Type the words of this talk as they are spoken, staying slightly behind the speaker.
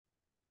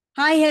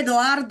Hi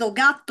Edoardo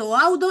Gatto,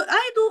 how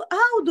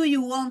do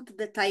you want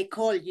that I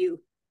call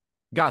you?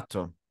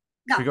 Gatto,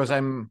 because Gatto.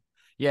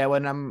 yeah,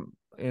 when I'm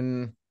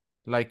in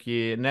like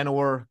a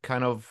Nanowar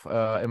kind of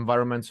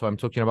environment, so I'm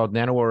talking about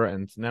Nanowar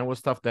and Nanowar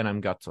stuff, then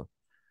I'm Gatto.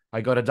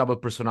 I got a double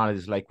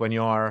personalities. Like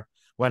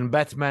when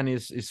Batman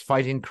is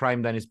fighting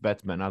crime, then it's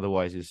Batman.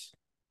 Otherwise, it's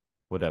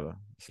whatever.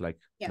 It's like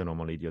Yeah. the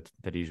normal idiot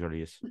that he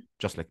usually is,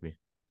 just like me.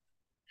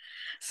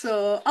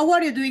 So, how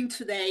are you doing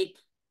today?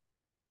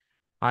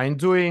 I'm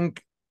doing,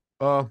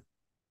 uh,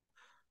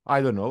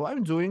 I don't know.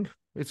 I'm doing.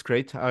 It's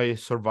great. I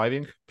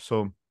surviving,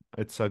 so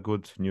it's a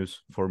good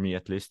news for me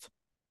at least.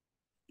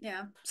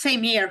 Yeah,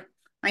 same here.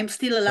 I'm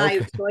still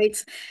alive, Okay. so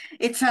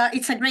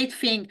it's a great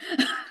thing.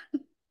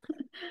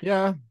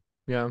 Yeah,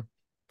 yeah.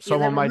 You Someone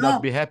never might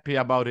not know. be happy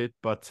about it,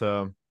 but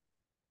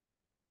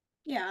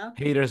Yeah.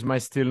 haters might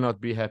still not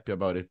be happy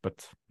about it.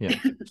 But yeah,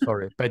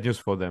 sorry, bad news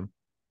for them.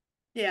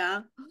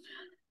 Yeah.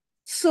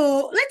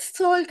 So let's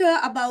talk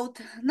about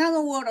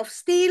Nanowar of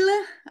Steel.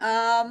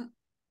 Um,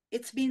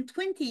 it's been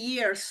 20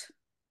 years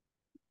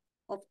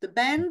of the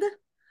band.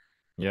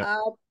 Yeah.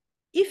 Uh,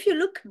 if you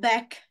look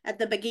back at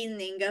the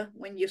beginning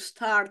when you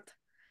start,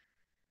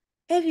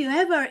 have you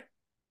ever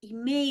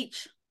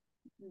imagined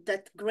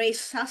that great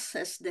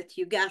success that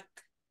you got,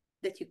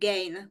 that you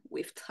gain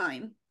with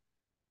time?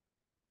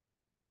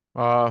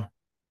 Uh,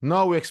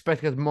 no, we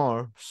expected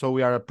more, so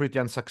we are pretty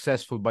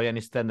unsuccessful by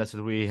any standards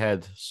that we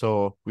had.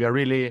 So we are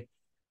really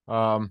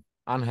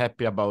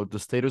unhappy about the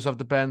status of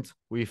the band.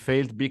 We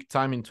failed big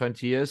time in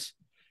 20 years.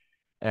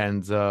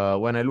 And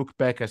when I look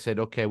back, I said,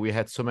 okay, we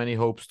had so many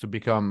hopes to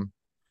become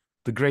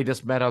the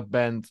greatest metal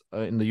band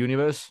in the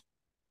universe.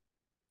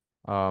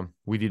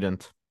 We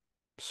didn't.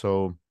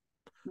 So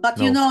But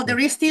you no. know, there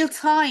is still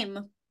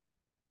time.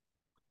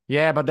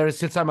 Yeah, but there is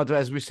still time,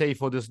 as we say,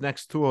 for this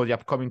next tour, the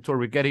upcoming tour.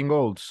 We're getting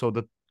old, so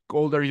the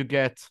older you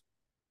get,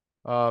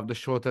 the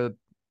shorter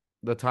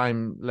the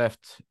time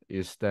left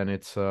is. Then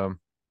it's gonna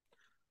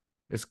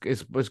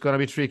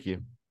be tricky,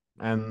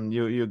 and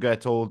you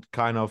get all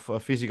kind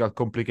of physical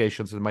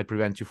complications that might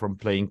prevent you from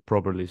playing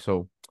properly.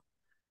 So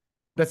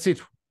that's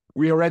it.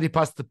 We already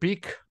passed the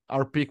peak.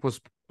 Our peak was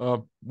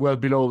well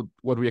below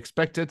what we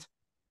expected.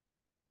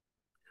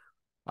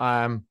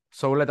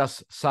 So let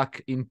us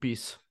suck in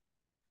peace.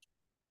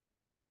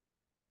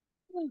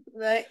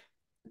 Like,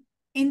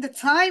 in the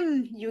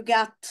time you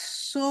got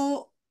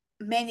so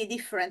many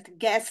different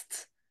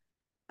guests,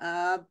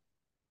 uh,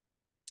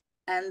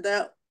 and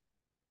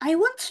I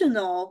want to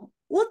know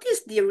what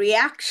is the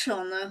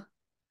reaction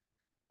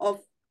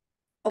of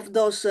of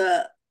those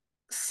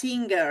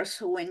singers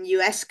when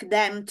you ask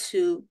them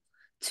to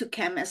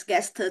come as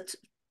guests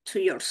to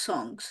your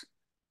songs.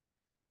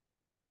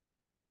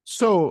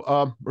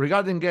 So,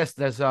 regarding guests,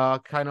 there's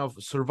a kind of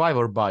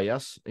survivor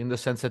bias in the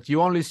sense that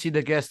you only see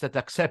the guests that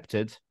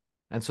accepted,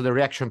 and so the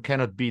reaction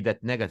cannot be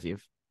that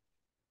negative.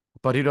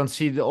 But you don't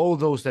see all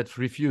those that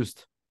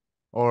refused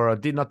or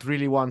did not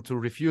really want to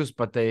refuse,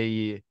 but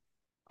they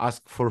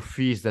asked for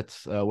fees that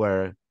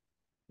were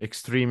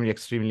extremely,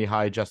 extremely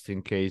high just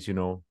in case, you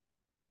know.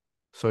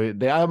 So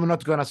I'm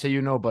not gonna say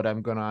but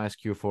I'm gonna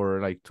ask you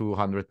for like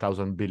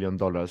 $200,000 billion.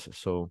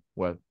 So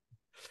well,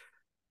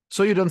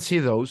 so you don't see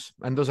those,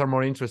 and those are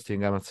more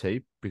interesting, I must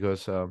say,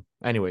 because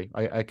anyway,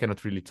 I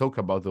cannot really talk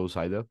about those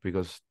either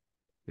because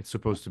it's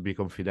supposed to be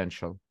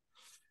confidential.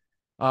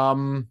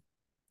 Um,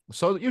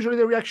 so usually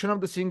the reaction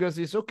of the singers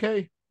is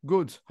okay,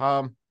 good.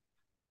 Do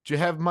you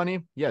have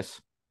money?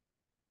 Yes.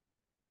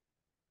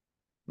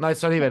 No,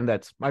 it's not even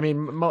that. I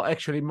mean,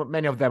 actually,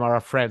 many of them are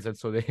our friends, and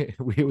so they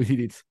we did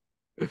it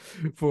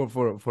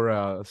for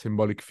a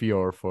symbolic fee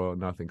or for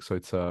nothing. So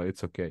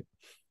it's okay.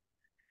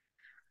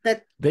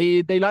 That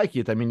They like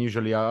it. I mean,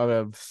 usually,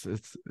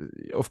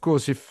 of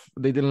course, if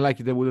they didn't like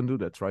it, they wouldn't do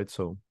that, right?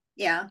 So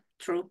Yeah,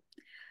 true.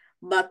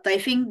 But I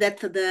think that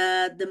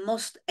the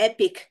most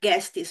epic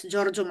guest is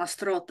Giorgio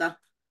Mastrota,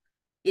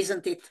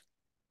 isn't it?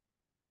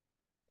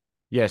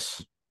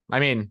 yes, I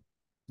mean,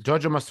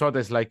 Giorgio Mastroda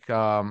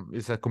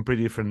is a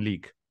completely different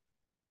league.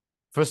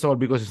 First of all,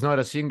 because he's not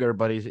a singer,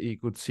 but he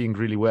could sing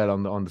really well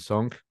on the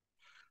song.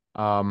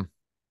 Um,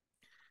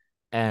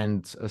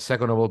 and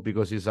second of all,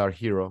 because he's our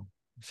hero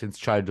since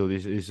childhood.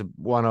 He's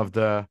one of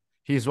the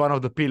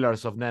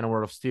pillars of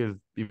Nanowar of Steel,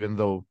 even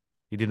though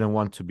he didn't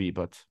want to be.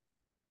 But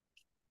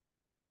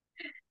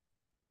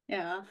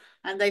Yeah,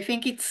 and I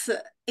think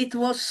it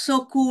was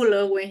so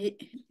cool when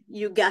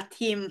you got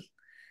him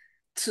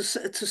to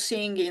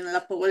sing in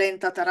La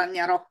Polenta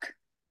Taragna Rock.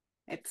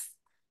 It's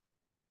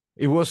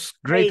it was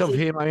great of crazy.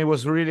 him. I mean, it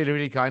was really,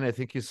 really kind. I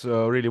think he's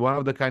really one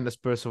of the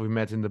kindest person we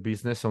met in the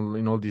business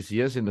in all these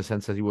years, in the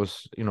sense that he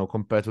was,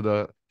 compared to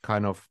the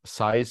kind of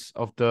size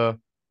of the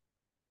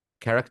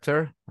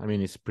character. I mean,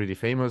 he's pretty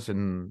famous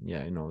and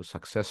yeah,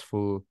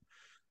 successful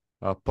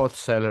pot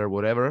seller,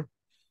 whatever.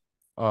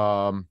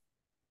 Um,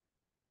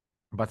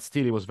 but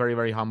still, he was very,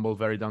 very humble,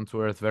 very down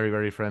to earth, very,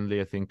 very friendly.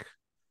 I think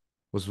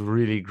was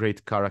really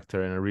great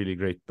character and a really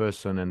great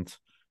person and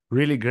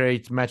really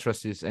great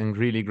mattresses and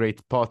really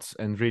great pots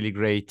and really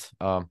great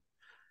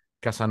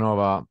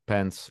Casanova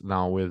pants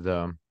now with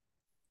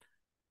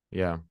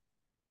yeah,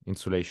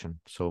 insulation.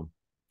 So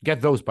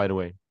get those, by the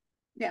way.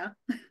 Yeah.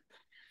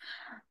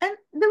 And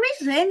there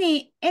is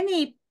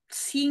any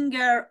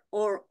singer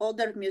or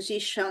other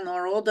musician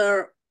or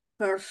other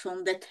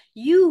person that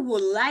you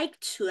would like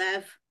to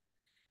have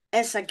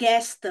as a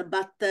guest,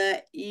 but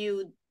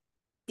you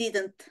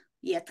didn't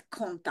yet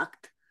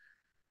contact?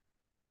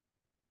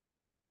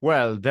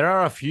 Well, there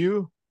are a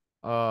few,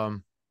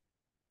 um,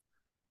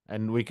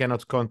 and we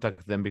cannot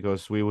contact them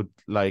because we would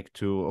like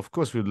to. Of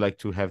course, we would like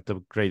to have the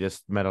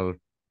greatest metal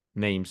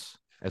names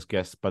as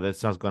guests, but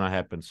that's not gonna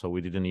happen. So we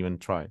didn't even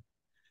try.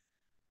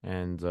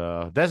 And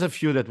there's a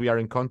few that we are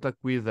in contact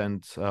with,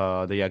 and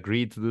they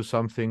agreed to do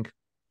something.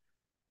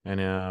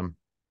 And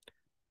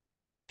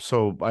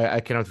so I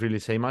cannot really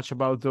say much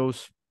about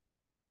those.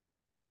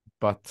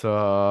 But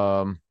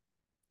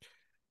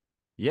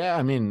yeah,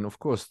 I mean, of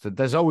course,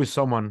 there's always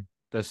someone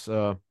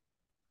that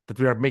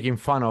we are making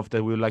fun of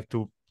that we would like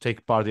to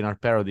take part in our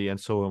parody, and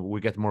so we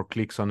get more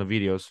clicks on the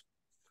videos.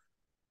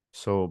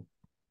 So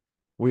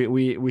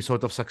we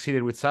sort of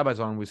succeeded with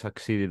Sabaton. We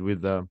succeeded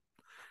with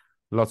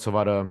lots of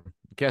other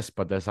guests,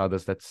 but there's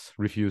others that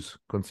refuse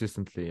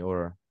consistently,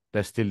 or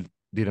they still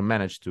didn't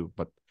manage to.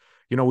 But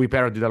we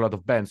parodied a lot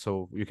of bands,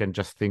 so you can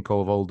just think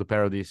of all the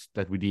parodies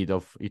that we did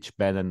of each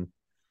band, and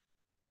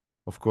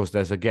of course,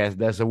 there's a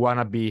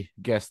wannabe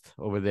guest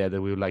over there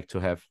that we would like to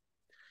have,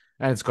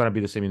 and it's gonna be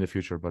the same in the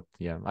future. But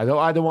yeah, I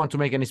don't want to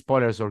make any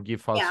spoilers or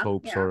give false Yeah,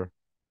 hopes yeah. or.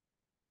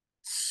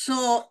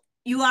 So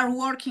you are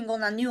working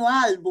on a new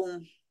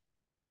album,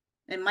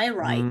 am I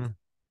right? Mm.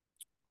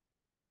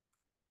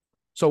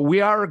 So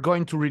we are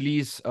going to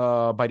release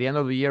by the end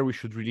of the year. We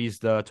should release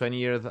the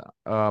 20th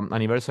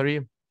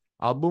anniversary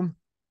album,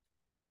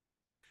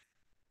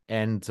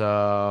 and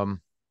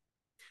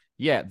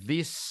yeah,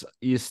 this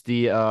is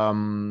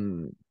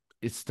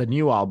it's the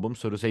new album,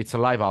 so to say. It's a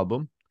live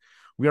album.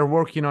 We are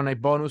working on a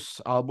bonus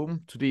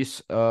album to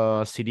these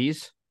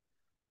CDs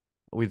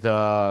with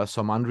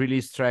some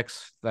unreleased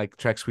tracks, like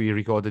tracks we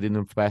recorded in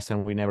the past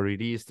and we never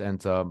released,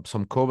 and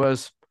some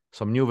covers,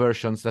 some new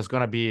versions. There's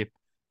gonna be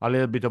a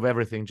little bit of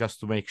everything just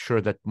to make sure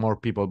that more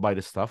people buy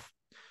the stuff.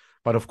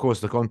 But of course,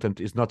 the content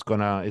is not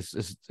gonna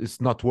is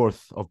not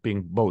worth of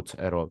being bought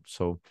at all.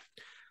 So,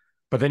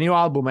 but the new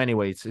album,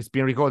 anyway, it's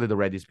been recorded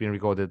already. It's been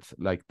recorded,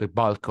 like the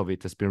bulk of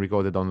it has been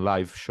recorded on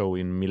live show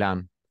in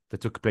Milan that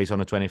took place on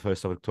the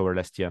 21st of October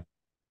last year.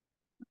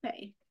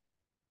 Okay.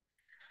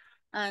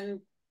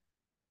 And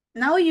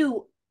now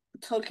you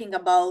talking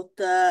about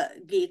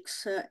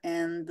gigs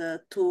and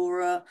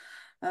tour.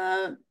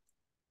 Uh,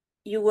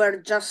 you were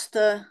just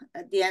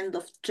at the end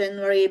of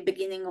January,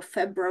 beginning of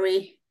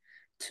February,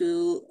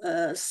 to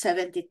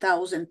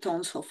 70,000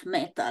 tons of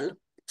metal.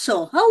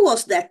 So how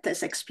was that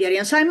as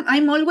experience?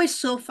 I'm always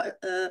so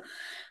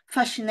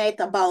fascinated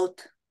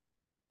about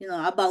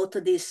about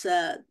this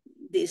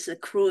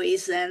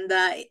cruise, and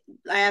I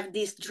have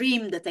this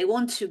dream that I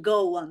want to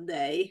go one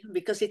day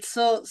because it's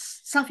so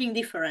something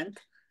different.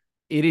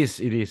 It is.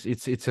 It is.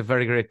 It's a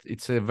very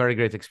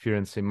great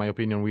experience in my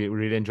opinion. We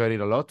really enjoyed it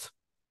a lot.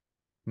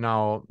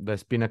 Now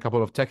there's been a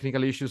couple of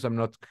technical issues I'm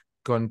not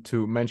going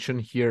to mention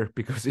here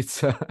because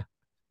it's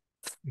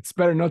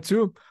better not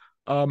to.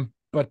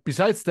 But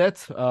besides that,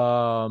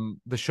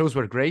 the shows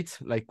were great.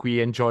 Like we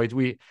enjoyed.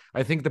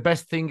 I think the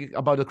best thing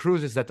about the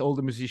cruise is that all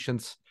the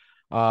musicians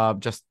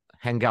just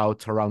hang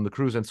out around the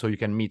cruise, and so you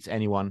can meet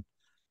anyone.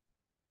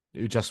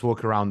 You just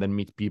walk around and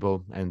meet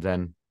people, and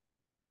then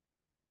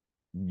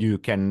you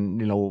can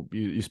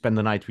you spend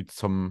the night with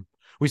some.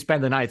 We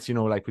spend the nights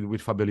like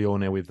with Fabio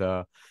Leone, with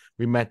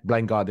we met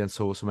Blind Guardian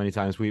so many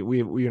times.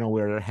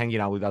 We're hanging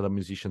out with other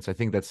musicians. I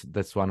think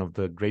that's one of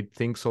the great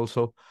things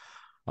also.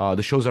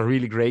 The shows are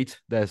really great.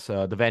 There's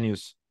the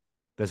venues.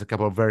 There's a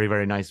couple of very,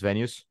 very nice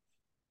venues.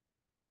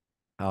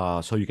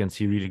 So you can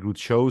see really good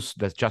shows.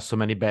 There's just so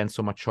many bands,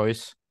 so much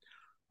choice.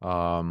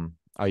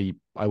 I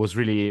was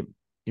really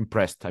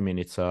impressed. I mean,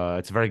 it's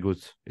very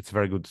good. It's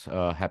very good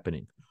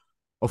happening.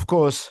 Of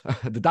course,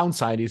 the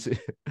downside is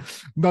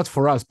not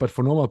for us, but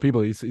for normal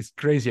people, it's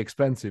crazy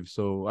expensive.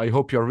 So I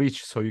hope you're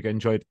rich so you can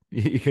enjoy it.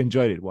 You can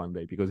enjoy it one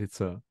day because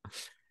it's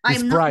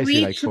I'm not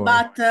pricey. Like rich, for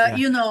but yeah,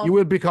 you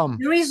will become.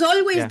 there is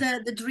always Yeah,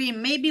 the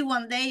dream. Maybe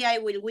one day I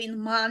will win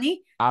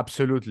money.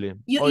 absolutely.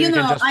 You, Or you you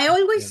can know, just I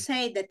always yeah.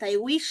 say that I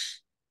wish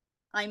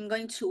I'm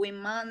going to win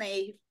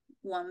money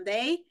one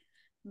day,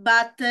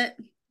 but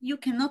you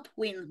cannot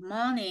win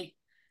money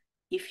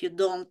if you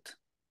don't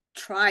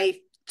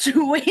try to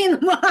win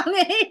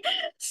money.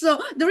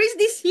 So there is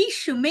this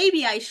issue.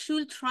 Maybe I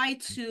should try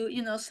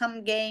to,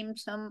 some game,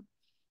 something,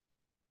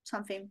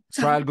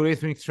 Try some.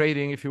 algorithmic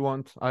trading if you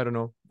want. I don't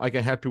know. I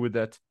can help you with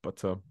that,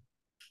 but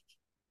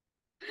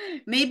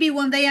Maybe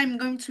one day I'm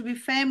going to be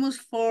famous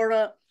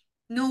for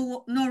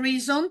no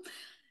reason,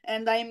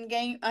 and I'm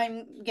gain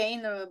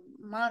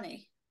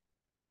money.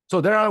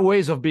 so there are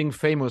ways of being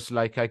famous.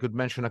 Like I could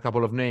mention a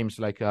couple of names,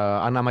 like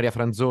Anna Maria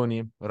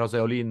Franzoni, Rosa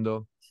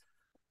Olindo,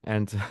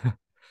 and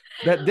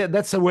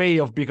that's a way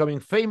of becoming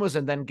famous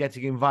and then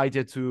getting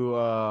invited to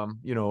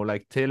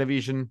like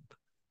television. Um,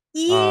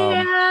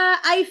 Yeah,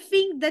 I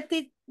think that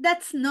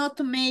that's not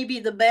maybe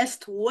the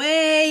best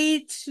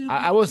way to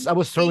I was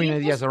throwing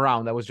famous. ideas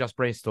around. I was just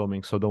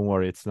brainstorming, so don't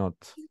worry. It's not.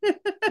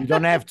 You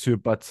don't have to,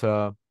 but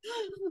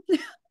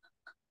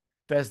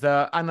there's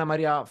the Anna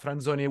Maria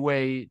Franzoni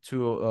way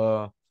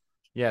to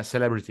yeah,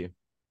 celebrity.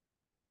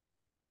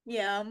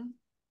 Yeah,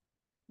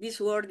 this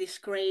world is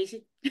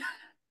crazy.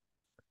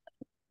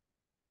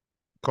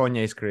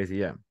 Konya is crazy,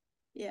 yeah.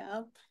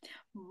 Yeah,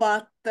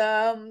 but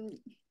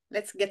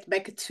let's get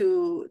back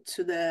to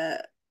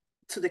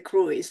the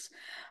cruise.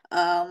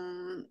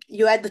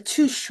 You had the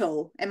two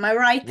show, am I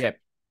right? Yeah.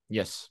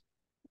 Yes.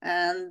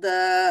 And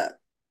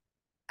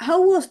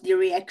how was the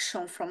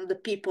reaction from the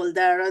people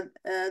there?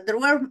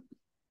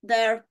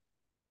 There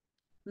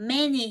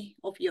many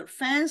of your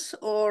fans,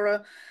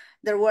 or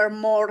there were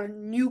more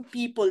new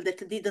people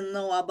that didn't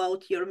know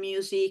about your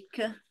music?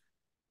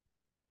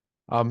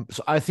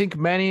 So I think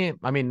many,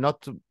 I mean,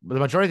 not the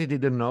majority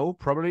didn't know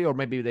probably, or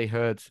maybe they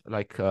heard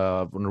like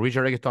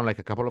Norwegian reggaeton, like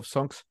a couple of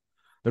songs.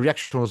 The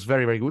reaction was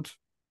very, very good.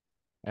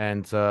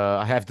 And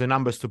I have the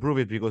numbers to prove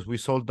it because we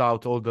sold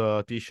out all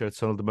the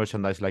t-shirts and all the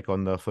merchandise like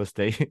on the first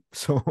day.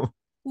 So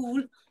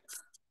Cool.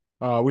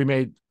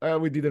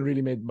 we didn't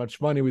really make much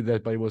money with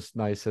that, but it was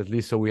nice at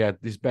least. So we had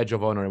this badge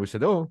of honor and we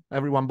said, oh,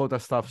 everyone bought our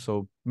stuff,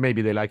 so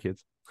maybe they like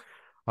it.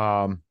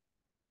 Um,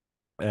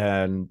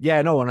 and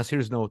yeah, no, on a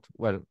serious note,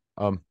 well,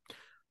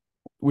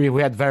 we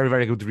had very,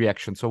 very good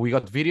reaction. So we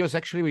got videos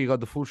actually, we got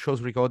the full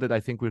shows recorded. I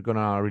think we're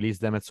gonna release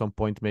them at some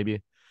point,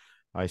 maybe.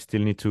 I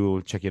still need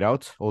to check it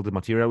out, all the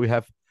material we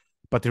have.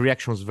 But the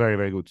reaction was very,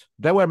 very good.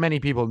 There were many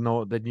people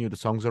that knew the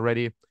songs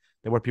already.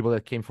 There were people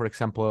that came, for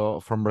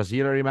example, from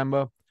Brazil, I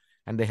remember,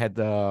 and they had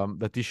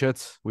the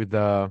t-shirts with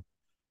the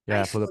I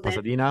yeah for the saw that.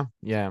 Pasadena.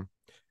 Yeah,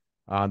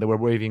 they were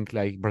waving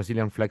like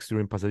Brazilian flags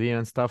during Pasadena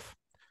and stuff.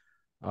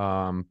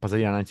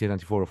 Pasadena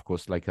 1994, of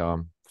course. Like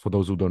for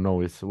those who don't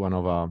know, it's one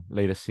of our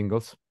latest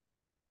singles.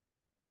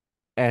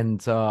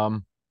 And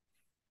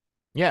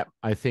yeah,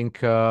 I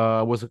think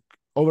was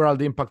overall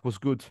the impact was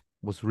good,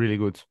 was really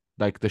good.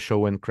 Like the show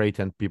went great,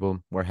 and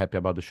people were happy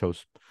about the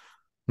shows.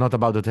 Not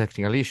about the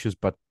technical issues,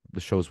 but the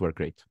shows were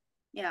great.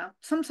 Yeah,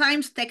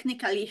 sometimes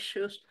technical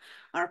issues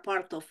are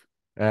part of.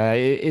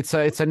 It's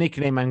a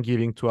nickname I'm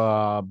giving to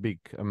a big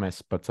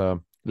mess, but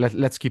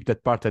let's keep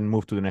that part and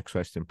move to the next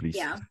question, please.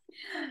 Yeah.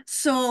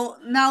 So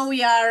now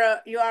we are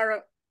you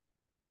are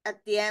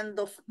at the end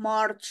of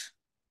March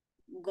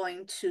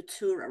going to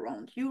tour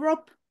around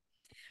Europe.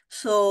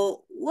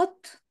 So what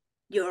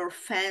your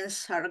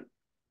fans are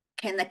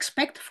can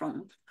expect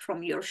from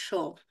your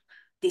show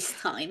this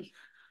time?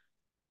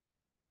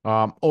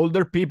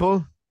 Older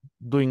people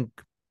doing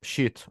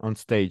shit on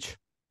stage,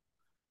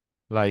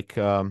 like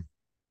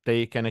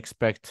they can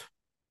expect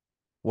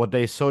what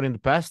they saw in the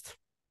past.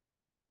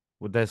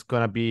 There's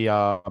gonna be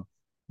a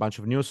bunch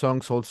of new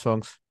songs, old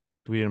songs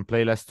we didn't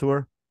play last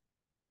tour,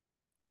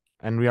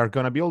 and we are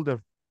gonna be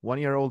older, 1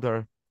 year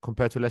older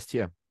compared to last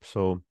year.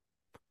 So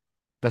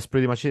that's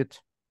pretty much it.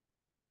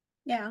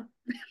 Yeah,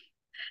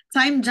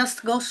 time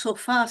just goes so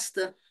fast.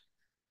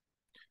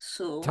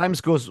 So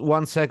Times goes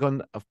 1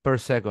 second per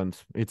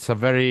second. It's a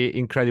very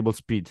incredible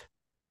speed.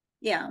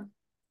 yeah,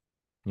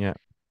 Yeah.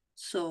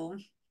 so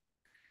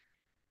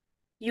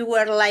you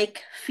were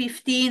like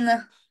 15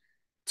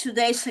 2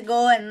 days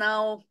ago, and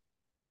now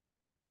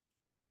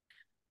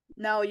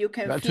you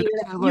can Well, feel 2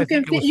 days ago, I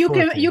think it was you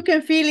 14.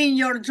 can feel in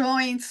your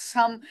joints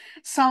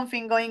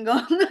something going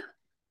on.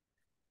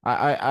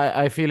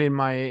 I feel in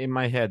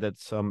my head that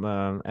some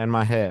and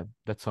my hair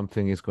that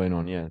something is going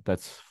on. Yeah,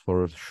 that's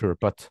for sure.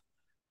 But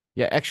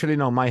yeah, actually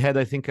no, my head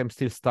I think I'm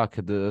still stuck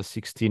at the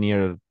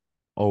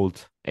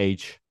 16-year-old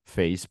age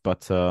phase.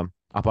 But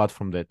apart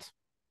from that,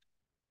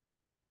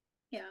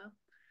 Yeah,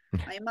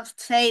 I must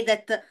say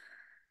that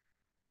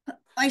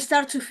I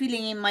start to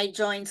feeling in my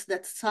joints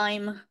that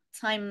time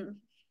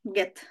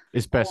get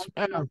it's best.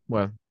 along slow.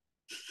 Well,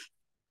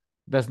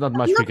 there's not But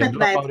much we not can that do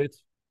bad. about it.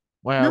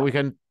 Well, No, we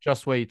can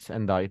just wait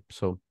and die.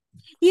 So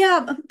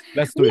yeah,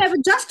 let's do we have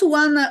it. just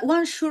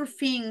one sure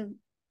thing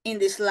in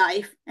this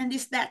life, and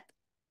it's that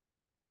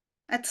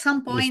at some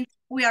Is point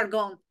we are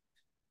gone.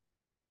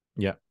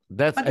 yeah,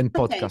 that But it's and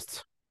okay.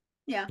 podcasts.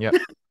 Yeah. Yeah.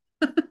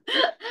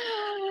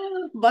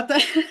 But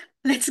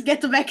let's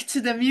get back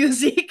to the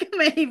music,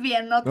 maybe,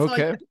 and not talk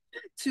Okay.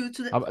 to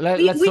the.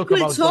 Let's We talk could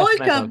about death talk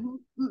metal.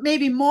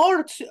 maybe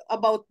more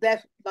about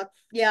that, but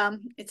yeah,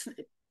 it's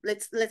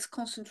let's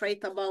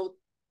concentrate about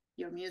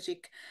your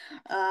music.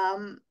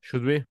 Um,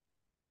 Should we?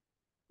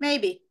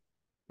 maybe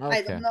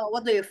I don't Okay. know.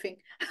 What do you think?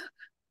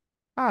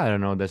 I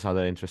don't know. There's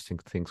other interesting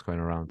things going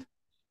around.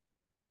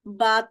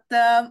 But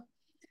I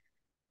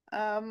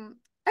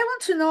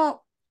want to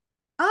know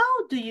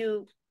how do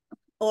you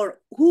or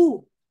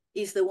who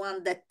is the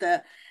one that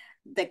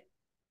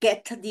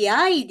get the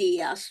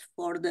ideas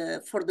for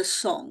the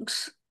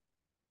songs?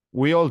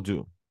 We all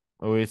do.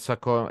 Oh, it's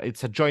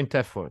a joint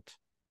effort.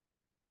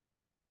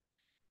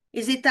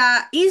 Is it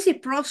a easy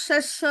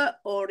process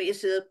or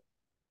is it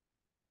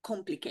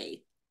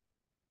complicated?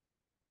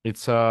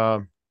 It's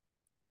a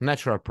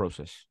natural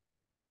process.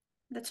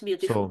 That's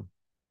beautiful. So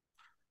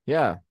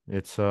yeah,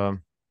 it's.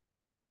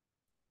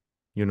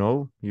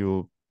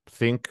 You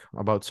think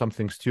about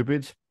something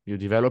stupid, you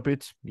develop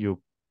it,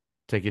 you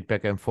take it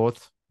back and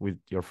forth with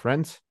your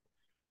friends,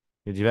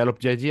 you develop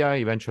the idea,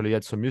 eventually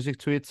add some music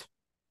to it,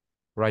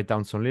 write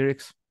down some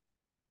lyrics,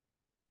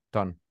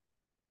 done.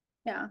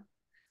 Yeah.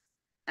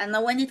 And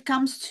when it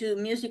comes to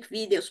music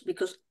videos,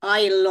 because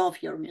I love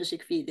your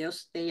music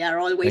videos, they are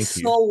always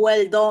Thank you. so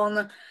well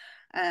done,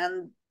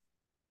 and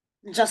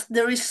just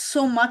there is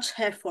so much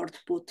effort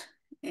put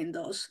in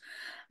those.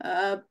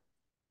 Uh,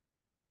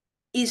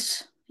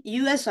 is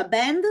you as a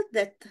band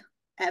that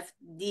have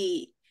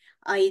the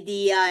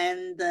idea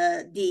and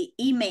the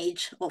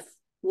image of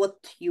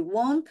what you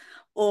want,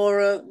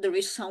 or there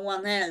is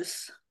someone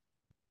else?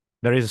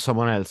 There is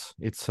someone else.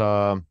 It's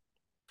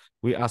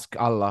we ask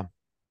Allah.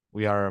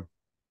 We are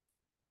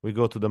we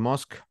go to the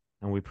mosque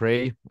and we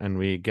pray and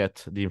we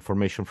get the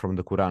information from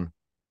the Quran.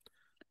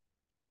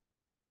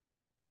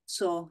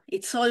 So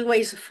it's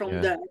always from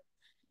Yeah. there.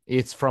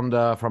 It's from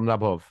the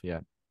above.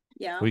 Yeah.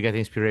 Yeah, We get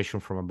inspiration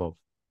from above.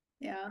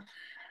 yeah.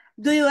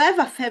 Do you have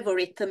a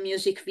favorite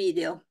music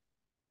video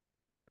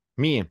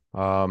Me,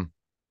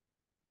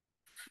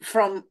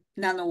 from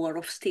Nanowar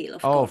of Steel,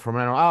 of oh, course? from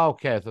now. Oh,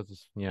 okay.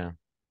 Yeah.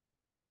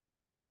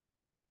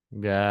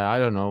 Yeah, I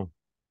don't know.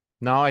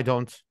 No, I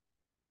don't.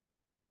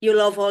 You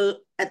love all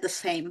at the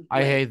same I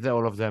way. hate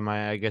all of them.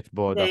 I get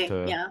bored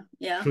after Yeah,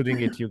 yeah. shooting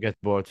it. You get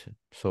bored.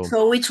 So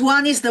So which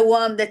one is the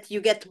one that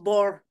you get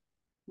bored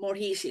more uh,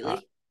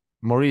 easily?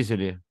 more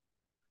easily.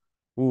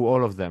 Ooh,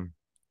 all of them.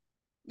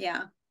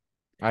 Yeah.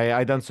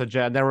 I don't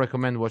suggest. I don't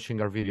recommend watching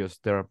our videos.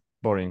 They're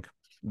boring.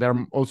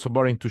 They're also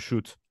boring to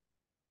shoot.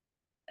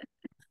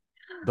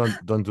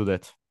 Don't do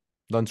that.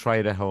 Don't try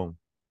it at home.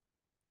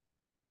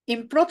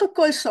 In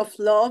Protocols of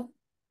Love,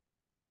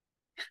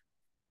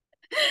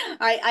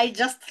 I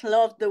just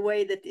love the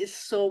way that is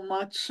so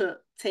much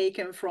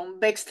taken from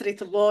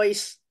Backstreet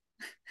Boys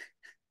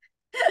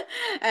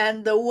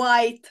and the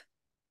white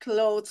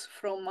clothes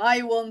from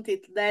I Want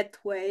It That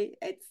Way.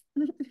 It's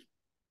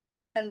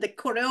and the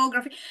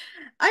choreography.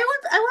 I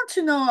want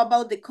to know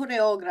about the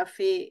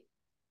choreography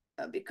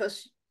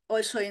because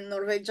also in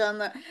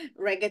Norwegian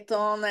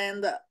reggaeton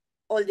and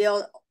all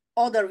the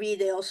other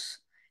videos,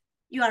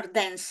 you are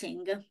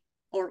dancing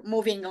or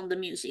moving on the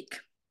music.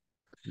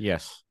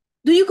 Yes,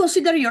 Do you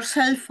consider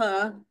yourself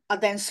a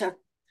dancer?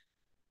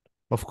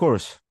 of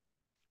course.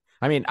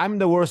 I mean, I'm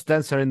the worst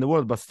dancer in the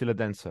world, but still a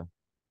dancer.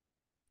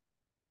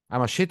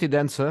 I'm a shitty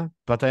dancer,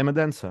 but I'm a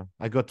dancer.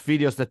 I got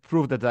videos that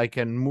prove that I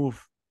can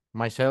move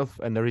myself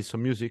and there is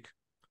some music.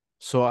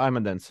 So I'm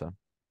a dancer.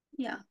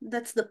 Yeah,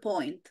 that's the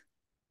point.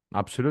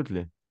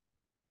 Absolutely.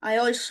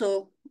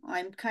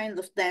 I'm kind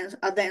of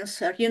a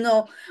dancer.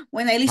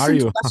 When I Are listen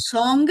to you? a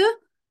song,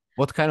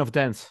 What kind of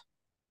dance?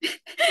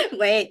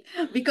 wait,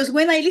 because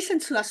when I listen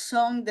to a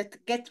song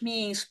that get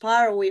me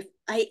inspired with,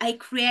 I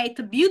create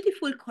a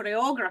beautiful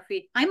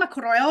choreography. I'm a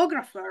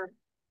choreographer.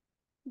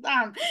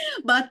 Damn.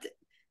 But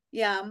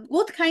yeah,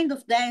 what kind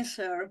of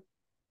dancer?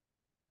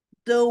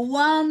 The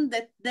one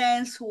that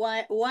dance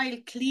while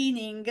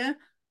cleaning,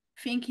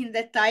 thinking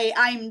that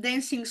I'm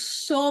dancing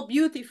so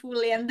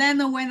beautifully, and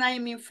then when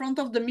I'm in front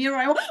of the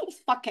mirror, oh,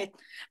 fuck it,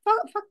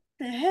 fuck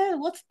the hell,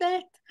 what's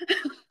that?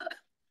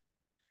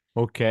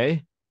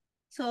 Okay.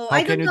 So How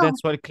I can don't you know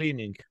dance while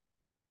cleaning?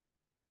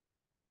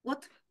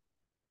 what.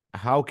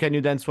 How can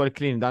you dance while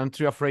cleaning? Aren't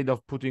you afraid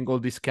of putting all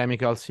these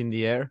chemicals in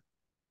the air?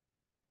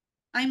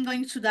 I'm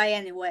going to die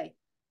anyway.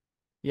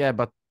 Yeah,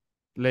 but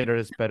later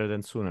is better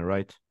than sooner,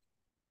 right?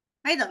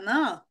 I don't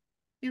know.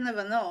 You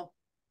never know.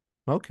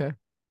 Okay.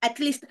 At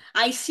least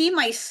I see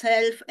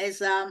myself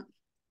as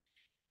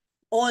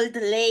old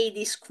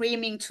lady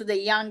screaming to the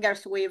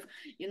youngers with,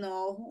 you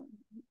know,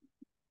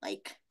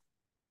 like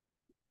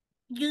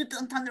you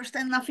don't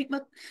understand nothing.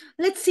 But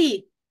let's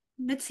see.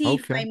 Let's see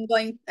if Okay. I'm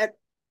going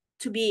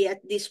to be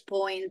at this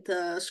point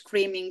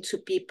screaming to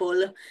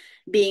people,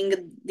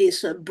 being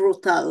this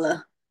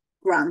brutal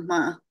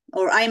grandma.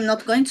 Or I'm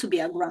not going to be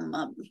a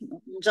grandma,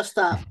 just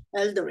a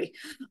elderly.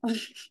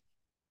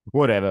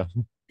 Whatever.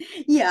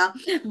 Yeah,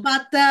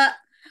 but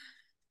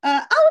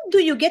how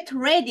do you get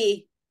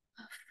ready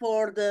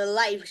for the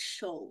live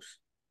shows?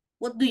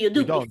 What do you We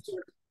do don't.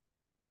 before?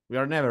 We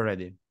are never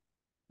ready.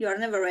 You are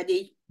never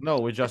ready. No,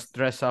 we just Yes.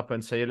 dress up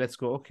and say, let's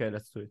go. Okay,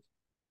 let's do it.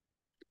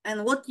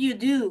 And what do you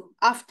do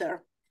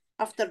after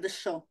the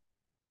show?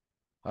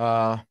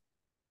 Uh,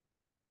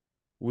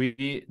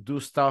 we do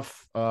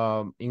stuff,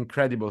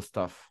 incredible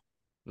stuff,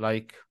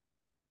 like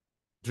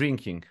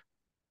drinking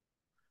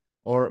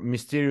or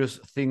mysterious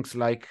things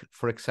like,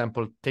 for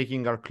example,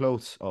 taking our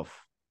clothes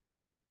off.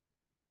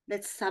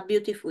 That's a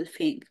beautiful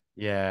thing.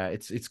 Yeah,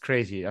 it's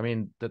crazy. I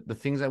mean, the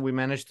things that we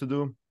managed to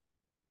do,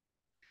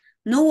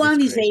 No it's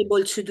one is crazy.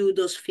 able to do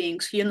those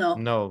things. No,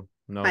 no,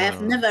 I no,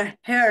 have no, no. never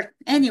heard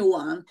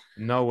anyone.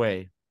 No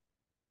way.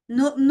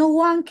 No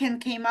one can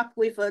came up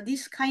with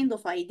this kind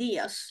of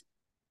ideas.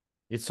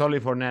 It's only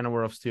for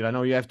Nanowar of Steel. I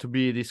know you have to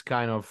be this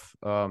kind of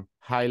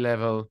high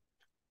level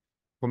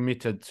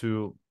committed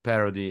to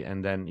parody,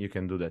 and then you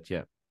can do that.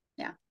 Yeah.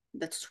 Yeah,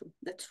 that's true.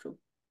 That's true.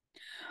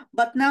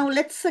 But now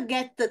let's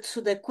get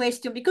to the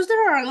question because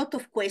there are a lot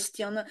of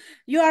questions.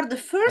 You are the I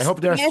first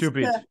hope they're guest.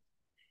 stupid.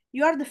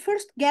 You are the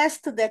first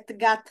guest that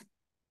got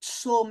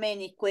so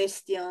many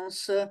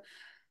questions.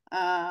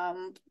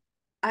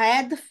 I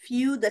had a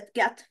few that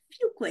got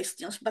few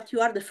questions, but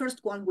you are the first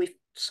one with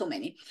so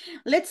many.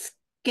 Let's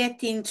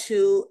get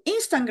into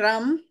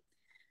Instagram.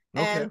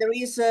 Okay. And there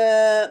is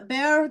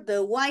Bear,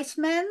 the wise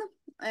man,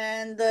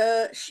 and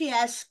she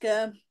asked,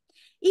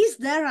 "Is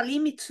there a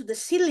limit to the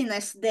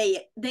silliness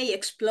they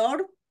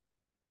explore?"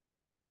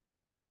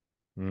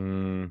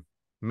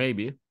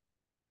 Maybe.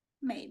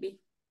 Maybe.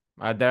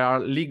 There are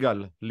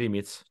legal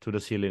limits to the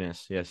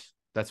silliness. Yes,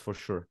 that's for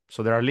sure.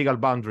 So there are legal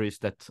boundaries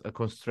that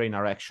constrain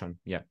our action.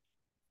 Yeah,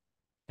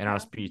 and our Uh,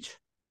 speech.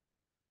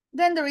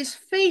 then there is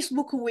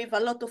Facebook with a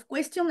lot of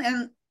questions,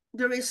 and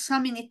there is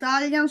some in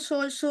Italian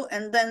also,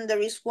 and then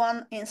there is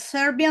one in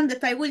Serbian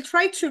that I will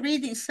try to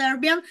read in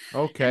Serbian.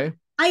 And Okay.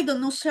 I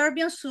don't know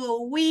Serbian,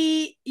 so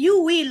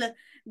you will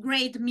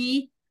grade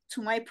me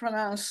to my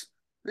pronounce.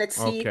 Let's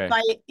see Okay.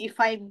 if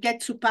I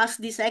get to pass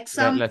this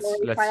exam or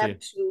if Let's I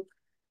have see.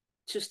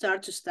 to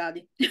start to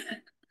study.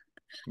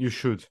 You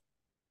should.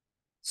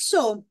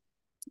 So,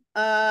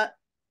 uh,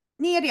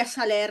 Niria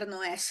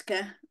Salerno ask,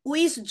 who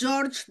is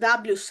George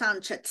W.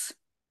 Sanchez?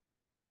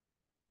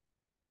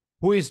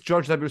 Who is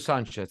George W.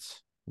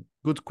 Sanchez?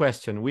 Good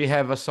question. We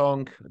have a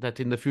song that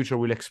in the future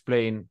will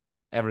explain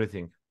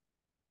everything.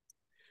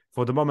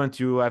 For the moment,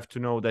 you have to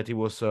know that he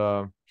was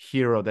a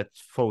hero that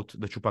fought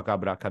the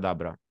Chupacabra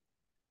Cadabra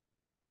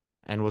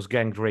and was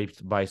gang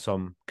raped by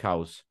some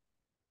cows.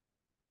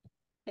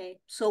 Okay,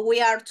 so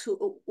we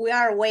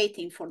are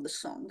waiting for the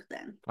song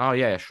then. Oh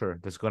yeah, sure.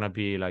 There's gonna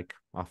be like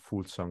a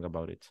full song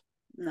about it.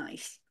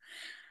 Nice.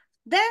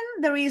 Then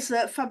there is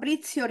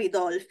Fabrizio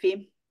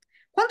Ridolfi.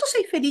 Quanto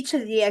sei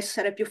felice di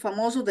essere più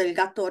famoso del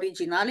gatto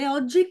originale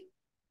oggi?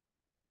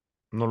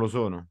 Non lo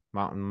sono,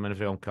 ma non me ne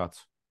frega un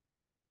cazzo.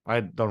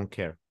 I don't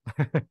care.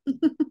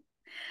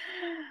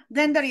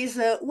 Then there is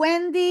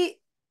Wendy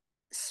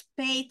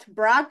Spate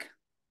Bragg.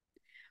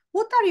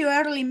 What are your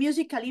early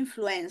musical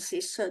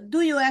influences?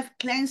 Do you have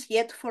plans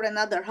yet for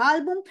another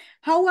album?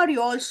 How are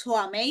you all so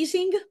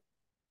amazing?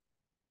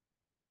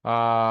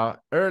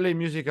 Early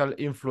musical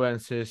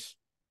influences,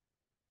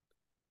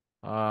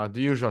 the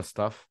usual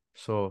stuff.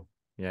 So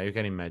yeah, you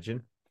can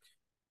imagine.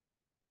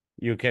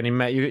 You can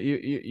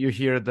imagine you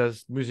hear the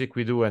music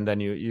we do, and then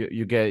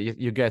you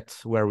get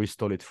where we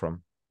stole it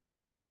from.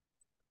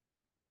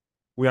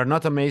 We are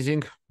not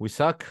amazing. We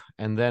suck.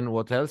 And then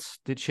what else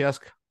did she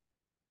ask?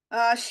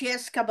 She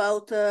asked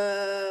about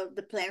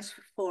the plans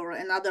for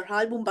another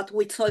album, but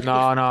we talked No,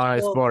 before. no,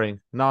 it's So, boring.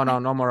 No, no,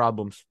 no more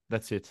albums.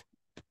 That's it.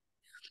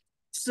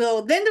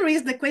 so then there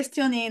is the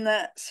question in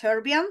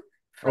Serbian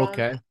from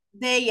Okay.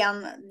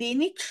 Dejan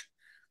Dinic.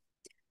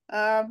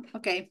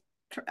 Okay,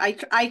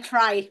 I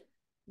try.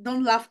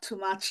 Don't laugh too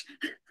much.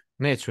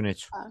 Neću,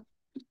 neću.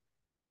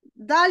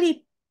 Da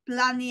li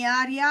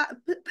planiraja,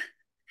 plan,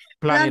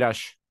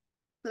 Planiraš.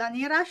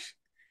 planiraš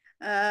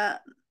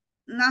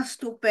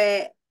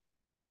nastupe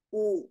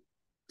u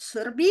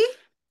Srbiji?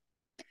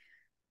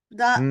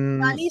 Da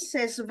Mm, li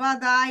se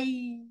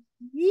zvadaju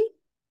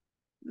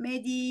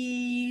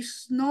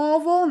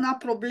međusobno na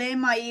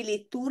problema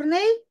ili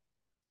turnej?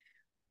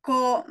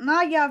 Ko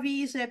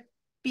najavi se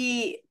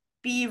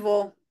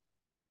pivo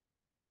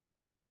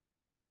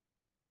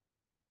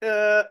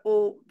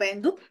u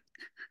bendu?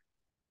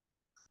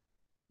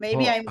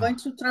 Maybe oh. I'm going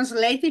to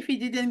translate if he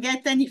didn't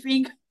get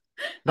anything.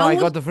 No, How I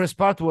was got the first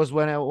part was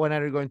when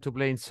are you going to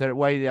play in Serbia?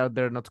 Why are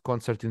there not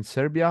concert in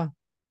Serbia?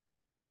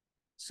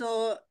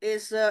 so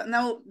is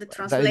now the That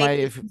translate my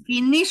is if, in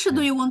Finnish. Do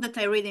yeah. you want that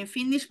I read in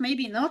Finnish?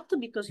 Maybe not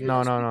because you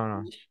No, don't no, speak no,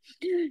 no,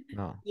 Finnish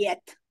no.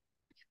 yet.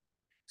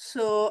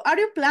 So are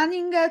you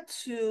planning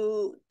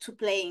to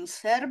play in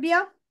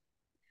Serbia?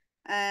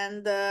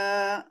 And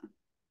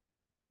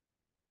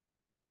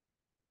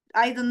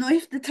I don't know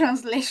if the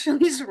translation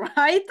is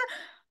right,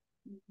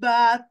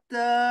 but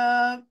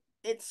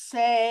it's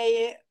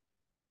a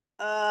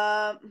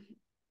uh,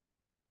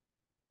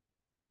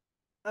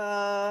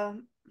 uh,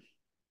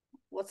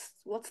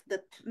 what's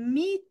that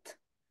meat?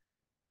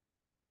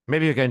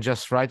 Maybe you can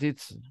just write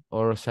it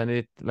or send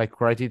it, like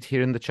write it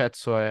here in the chat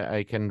so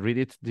I can read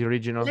it, the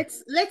original.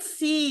 Let's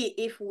see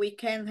if we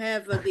can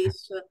have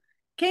this.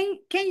 Can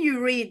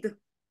you read?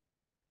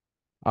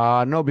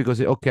 No,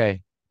 because ok.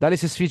 Da li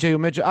se sfiđaju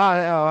među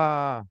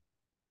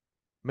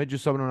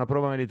međusobno na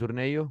probama ili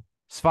turneju?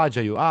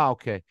 Svađaju.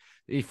 Okay.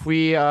 If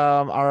we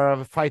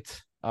are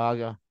fight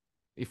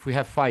if we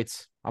have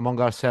fights among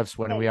ourselves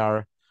when we Okay.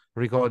 are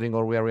recording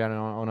or we are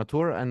on a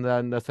tour. And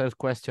then the third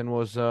question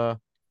was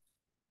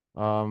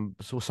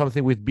so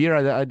something with beer.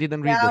 I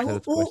didn't read the Yeah,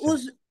 third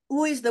question.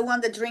 who is the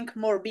one that drink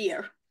more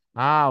beer?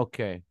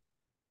 Okay.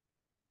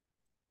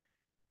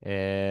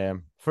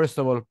 First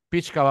of all,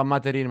 pička vam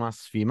materina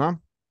svima,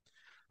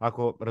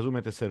 ako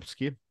razumete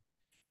srpski.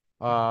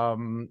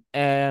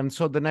 And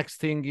so the next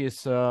thing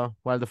is,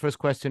 well, the first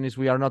question is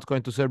we are not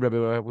going to Serbia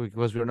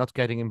because we are not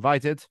getting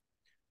invited,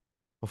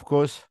 of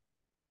course.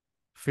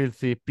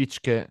 filthy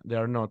piczke, they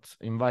are not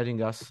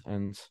inviting us.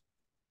 And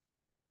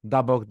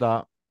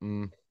Dabogda,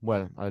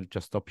 well, I'll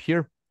just stop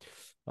here.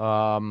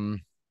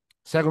 Um,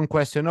 Second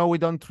question. No, we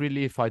don't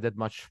really fight that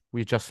much.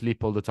 We just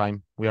sleep all the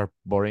time. We are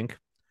boring.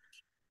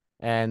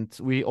 And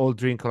we all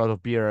drink a lot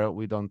of beer.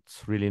 We don't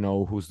really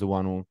know who's the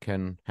one who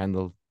can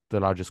handle the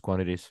largest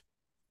quantities.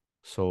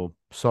 So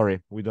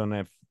sorry, we don't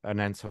have an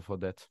answer for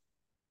that.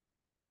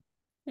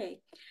 Okay.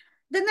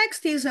 The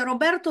next is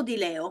Roberto Di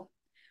Leo.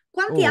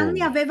 Quanti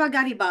anni Oh, aveva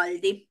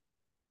Garibaldi?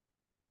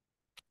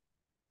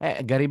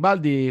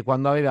 Garibaldi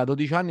quando aveva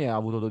 12 anni ha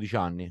avuto 12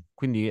 anni.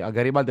 Quindi a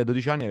Garibaldi a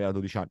 12 anni aveva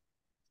 12 anni.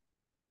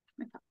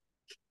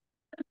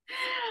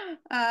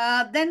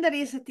 Then there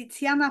is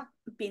Tiziana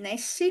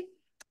Pinessi,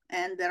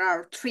 and there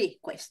are three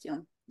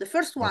questions. The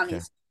first one Okay.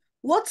 is,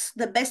 what's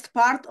the best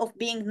part of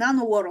being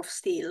Nanowar of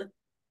Steel?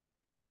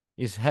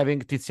 Is having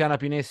Tiziana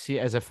Pinessi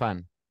as a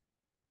fan.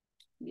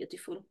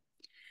 Beautiful.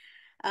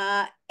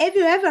 Have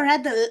you ever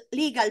had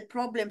legal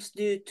problems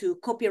due to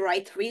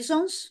copyright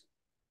reasons?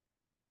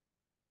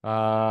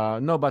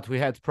 No, but we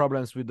had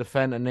problems with the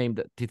fan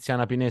named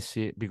Tiziana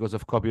Pinessi because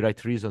of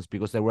copyright reasons,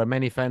 because there were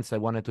many fans that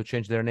wanted to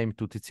change their name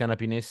to Tiziana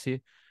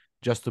Pinessi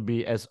just to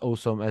be as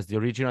awesome as the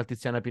original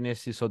Tiziana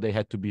Pinessi, so they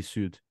had to be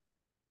sued.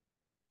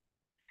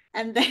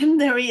 And then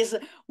there is,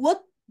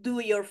 what do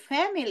your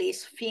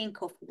families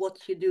think of what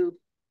you do?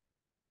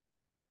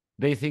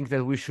 They think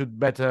that we should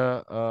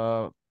better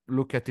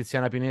look at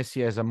Tiziana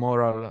Pinessi as a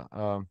moral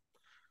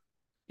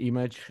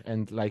image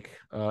and like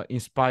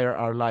inspire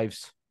our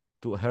lives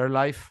to her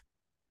life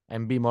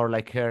and be more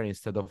like her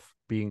instead of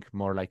being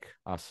more like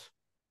us.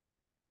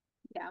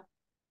 Yeah,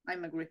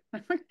 I'm agree.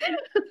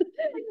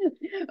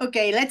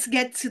 Okay, let's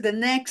get to the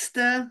next.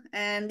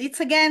 And it's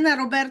again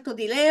Roberto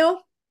Di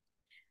Leo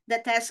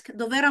that asks,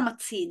 dov'era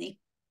Mazzini?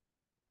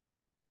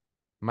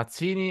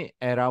 Mazzini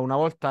era una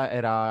volta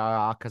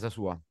era a casa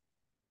sua.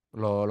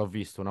 L'ho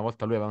visto. Una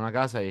volta lui aveva una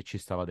casa e ci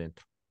stava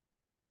dentro.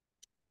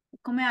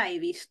 Come hai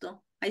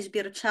visto? Hai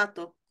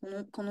sbirciato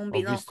con un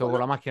Ho visto con binocolo?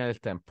 la macchina del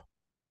tempo.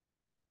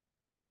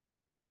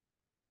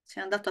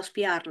 Sei andato a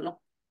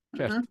spiarlo. Mhm,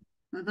 Certo.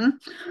 mhm.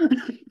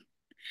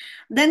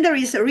 Then there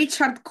is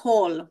Richard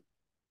Cole.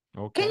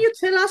 Can Okay. you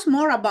tell us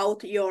more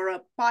about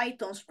your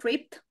Python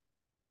script?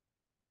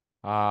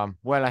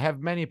 Well, I have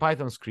many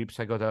Python scripts.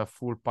 I got a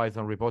full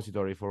Python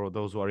repository for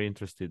those who are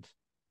interested.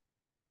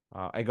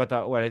 I got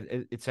a well,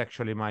 it's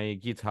actually my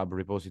GitHub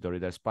repository.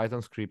 There's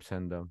Python scripts,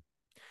 and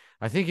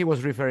I think he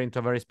was referring to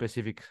a very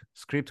specific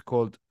script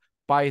called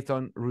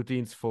Python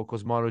routines for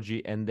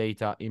cosmology and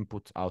data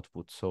input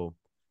output. So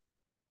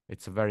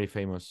it's a very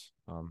famous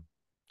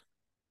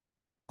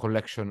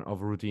collection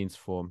of routines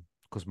for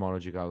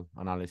cosmological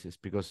analysis.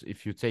 Because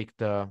if you take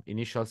the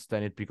initials,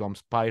 then it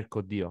becomes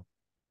PyRCodio.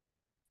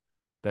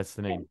 That's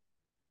the name.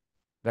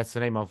 That's the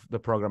name of the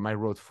program I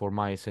wrote for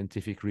my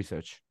scientific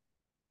research.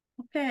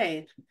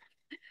 Okay,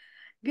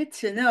 good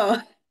to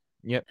know.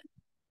 Yep.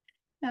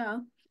 Yeah,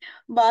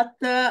 but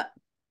uh,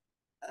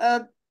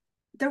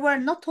 there were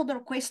not other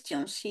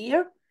questions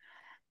here,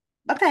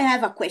 but I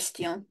have a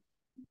question,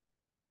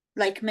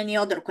 like many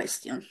other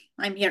questions.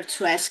 I'm here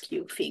to ask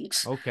you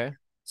things. Okay.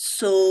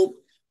 So,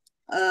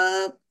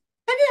 have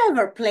you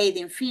ever played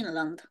in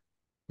Finland?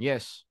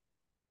 Yes.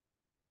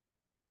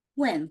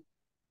 When?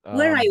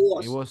 Where I It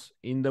was? was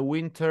in the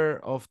winter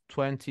of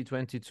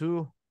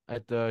 2022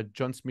 at the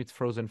John Smith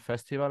Frozen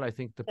Festival. I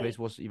think the Okay. place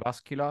was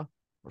Ivaskila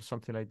or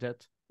something like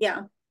that.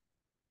 Yeah,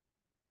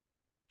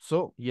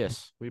 So,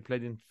 yes, we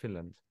played in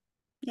Finland.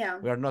 yeah.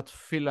 We are not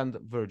Finland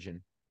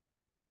virgin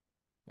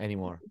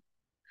anymore.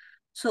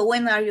 So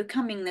when are you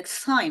coming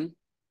next time?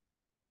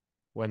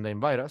 When they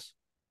invite us,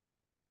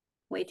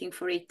 Waiting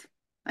for it.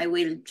 I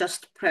will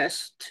just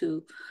press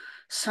to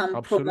some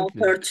absolutely.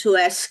 promoter to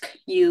ask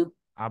you.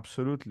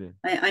 Absolutely.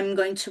 I'm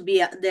going to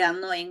be the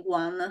annoying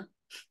one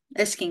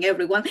asking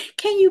everyone,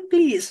 can you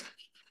please?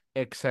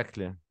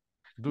 Exactly.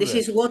 Do This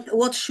is that.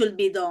 what should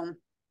be done.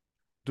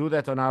 Do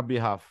that on our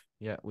behalf.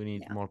 Yeah, we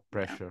need Yeah, more yeah.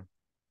 pressure.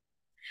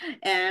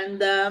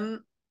 And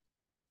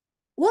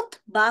what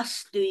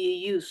bus do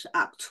you use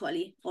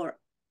actually, or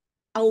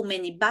how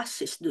many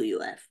buses do you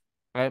have?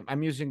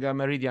 I'm using a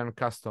Meridian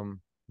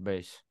custom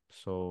base.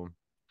 So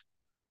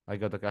I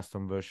got a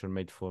custom version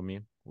made for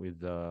me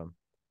with a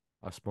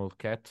small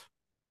cat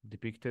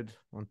depicted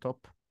on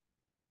top.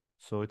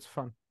 So it's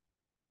fun.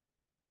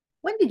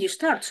 When did you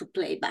start to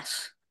play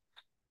bus?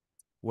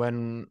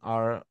 When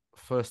our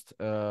first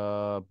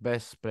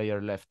best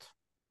player left,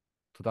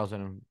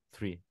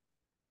 2003,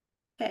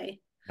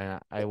 Okay, and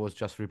I was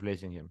just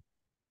replacing him.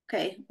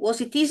 okay.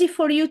 Was it easy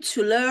for you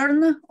to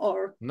learn,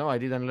 or No, I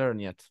didn't learn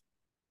yet.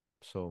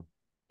 So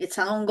it's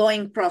an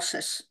ongoing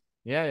process?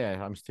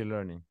 yeah, I'm still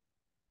learning.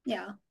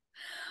 Yeah,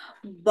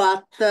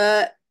 but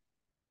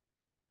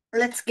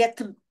let's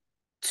get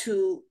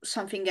to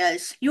something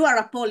else. You are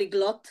a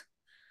polyglot.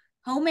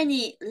 How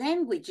many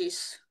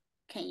languages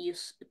can you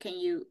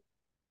Speak.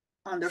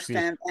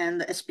 understand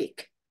and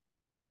speak?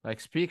 Like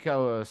speak, I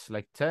was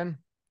like 10.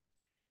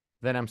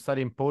 Then I'm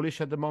studying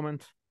Polish at the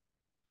moment.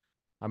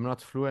 I'm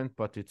not fluent,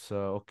 but it's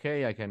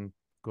okay. I can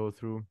go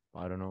through.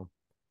 I don't know.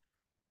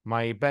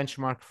 My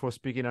benchmark for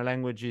speaking a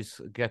language is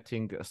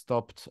getting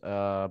stopped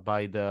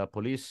by the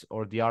police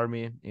or the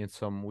army in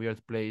some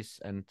weird place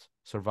and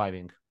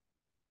surviving.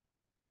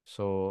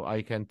 So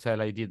I can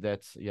tell I did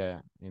that, yeah,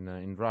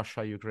 in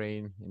Russia,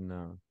 Ukraine, in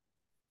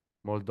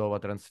Moldova,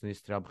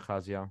 Transnistria,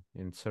 Abkhazia,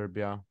 in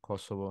Serbia,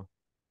 Kosovo,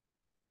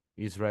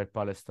 Israel,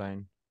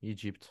 Palestine,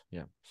 Egypt,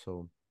 yeah.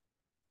 So,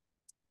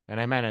 and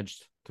I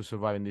managed to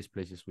survive in these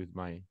places with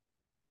my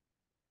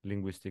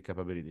linguistic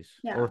capabilities,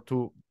 or Yeah.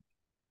 to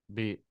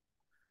be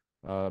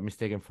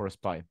mistaken for a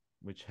spy,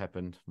 which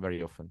happened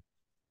very often.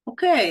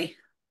 Okay.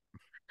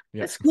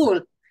 Yeah. That's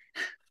cool.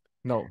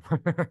 No.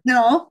 No?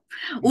 No.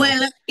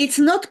 Well, it's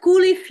not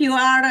cool if you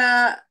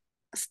are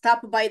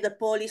stopped by the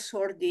police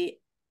or the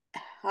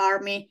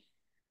army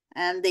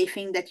and they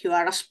think that you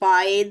are a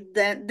spy.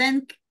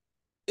 Then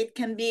it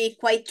can be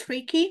quite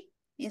tricky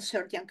in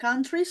certain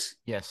countries.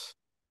 Yes.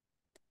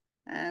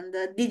 And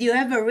did you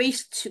ever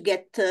risk to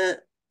get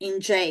in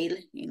jail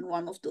in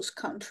one of those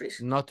countries?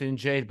 Not in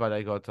jail, but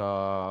I got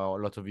a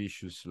lot of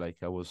issues. Like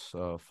I was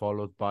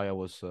followed by, I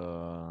was,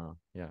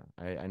 yeah,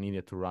 I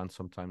needed to run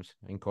sometimes.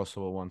 In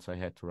Kosovo, once I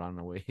had to run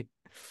away.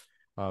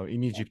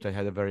 In Egypt, I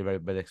had a very, very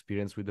bad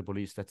experience with the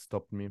police that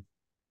stopped me.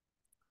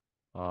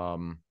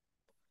 Um,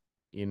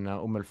 in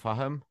El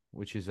Fahem,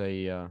 which is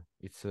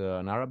it's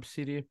an Arab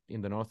city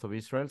in the north of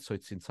Israel. So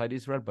it's inside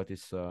Israel, but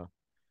it's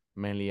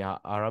mainly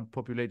Arab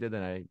populated.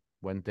 And I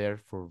went there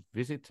for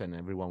visit, and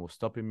everyone was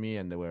stopping me,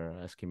 and they were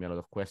asking me a lot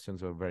of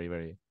questions. They were very,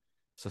 very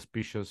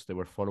suspicious. They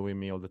were following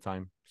me all the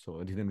time,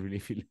 so I didn't really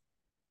feel.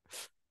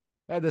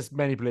 There's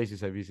many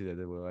places I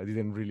visited where I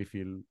didn't really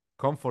feel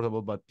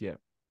comfortable, but yeah,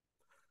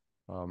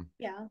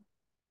 Yeah.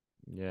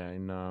 yeah,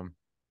 in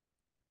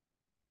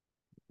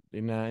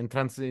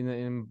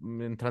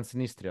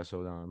Transnistria,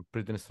 so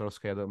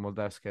Pridnestrovskaya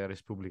Moldavskaya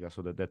Respublika,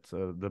 so that's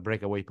the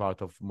breakaway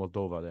part of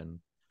Moldova. Then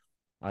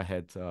I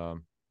had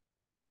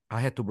I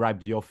had to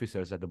bribe the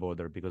officers at the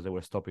border because they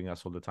were stopping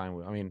us all the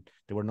time. I mean,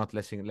 they were not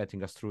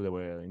letting us through. They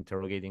were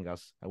interrogating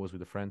us. I was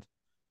with a friend,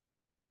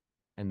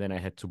 and then I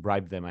had to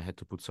bribe them. I had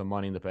to put some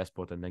money in the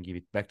passport and then give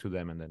it back to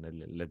them, and then they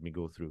let me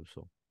go through.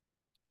 So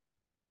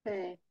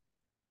Okay.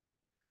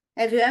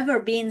 Have you ever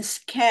been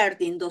scared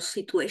in those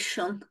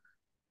situations?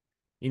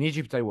 in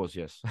Egypt, I was,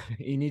 yes.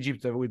 In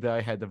Egypt,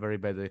 I had a very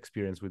bad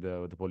experience with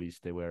the police.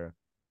 They were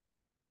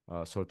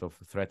sort of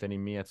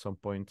threatening me at some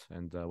point,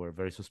 and were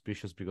very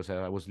suspicious because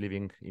I was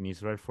living in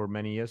Israel for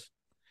many years.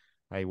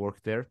 I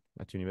worked there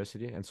at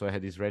university, and so I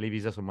had Israeli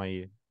visas on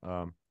my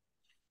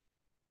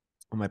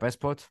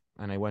passport,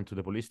 and I went to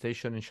the police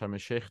station in Sharm el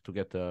Sheikh to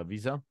get a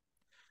visa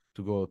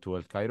to go to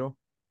El Cairo,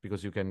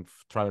 because you can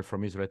travel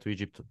from Israel to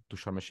Egypt to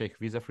Sharm el Sheikh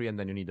visa free, and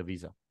then you need a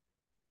visa.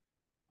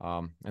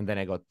 And then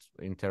I got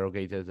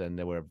interrogated, and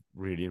they were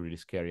really, really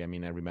scary. I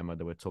mean, I remember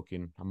they were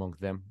talking among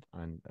them,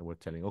 and they were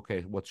telling,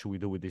 "Okay, what should we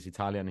do with this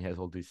Italian? He has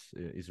all this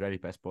Israeli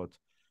passport.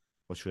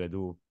 What should I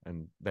do?"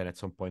 And then at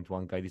some point,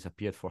 one guy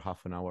disappeared for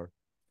half an hour.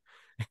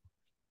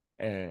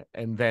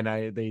 And then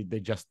they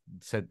just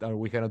said, oh,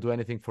 "We cannot do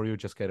anything for you.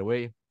 Just get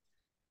away."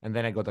 And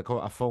then I got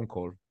a phone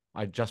call.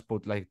 I just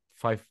bought like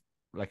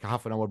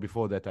half an hour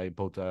before that. I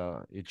bought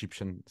a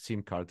Egyptian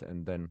SIM card,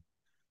 and then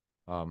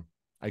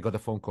I got a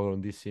phone call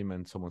on this SIM,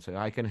 and someone said,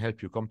 "I can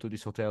help you. Come to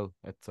this hotel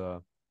at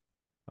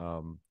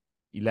um,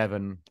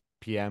 11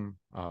 p.m.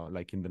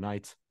 Like in the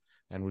night,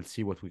 and we'll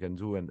see what we can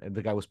do." And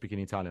the guy was speaking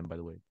Italian, by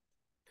the way.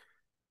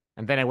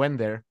 And then I went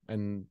there,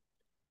 and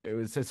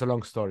it's a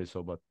long story.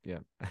 So, but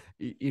yeah,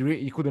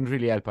 he couldn't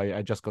really help.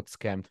 I just got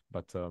scammed,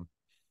 but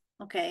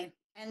Okay.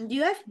 And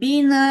you have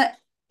been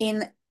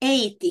in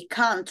 80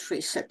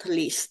 countries at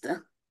least.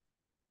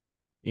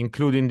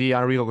 including the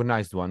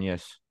unrecognized one,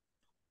 yes,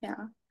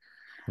 Yeah.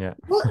 yeah.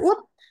 What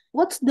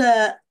what's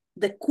the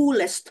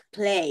coolest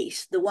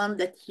place, the one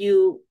that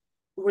you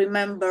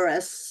remember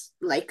as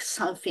like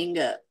something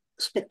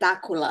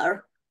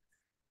spectacular?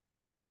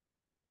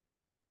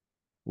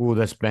 Oh,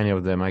 there's plenty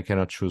of them. I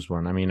cannot choose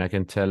one. I mean, I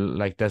can tell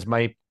like there's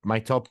my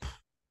top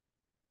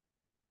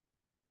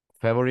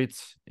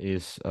favorites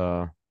is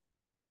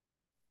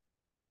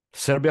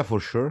Serbia for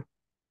sure.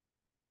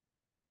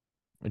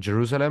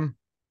 Jerusalem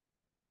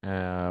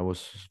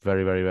was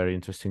very, very, very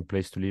interesting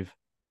place to live.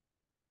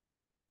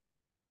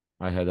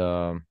 I had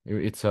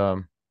it's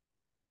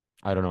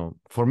I don't know.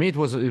 For me, it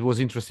was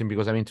interesting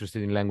because I'm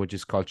interested in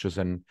languages, cultures,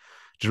 and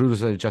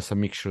Jerusalem is just a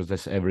mixture.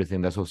 There's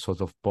everything. There's all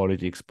sorts of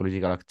politics,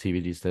 political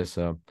activities. There's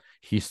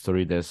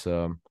history. There's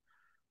an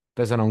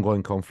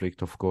ongoing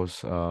conflict, of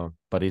course,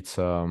 but it's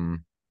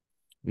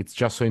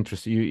just so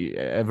interesting.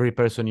 Every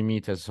person you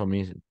meet has some.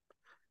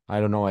 I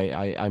don't know.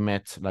 I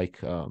met like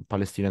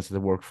Palestinians that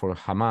work for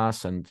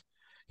Hamas and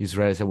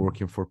Israelis that are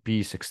working for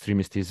peace,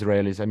 extremist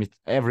Israelis. I mean,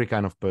 every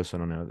kind of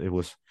person on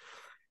earth.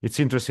 It's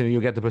interesting.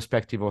 You get the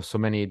perspective of so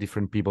many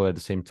different people at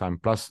the same time.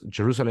 Plus,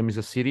 Jerusalem is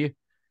a city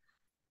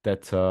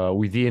that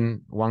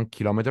within 1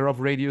 kilometer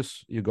of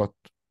radius, you got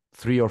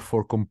 3 or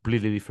 4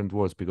 completely different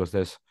worlds, because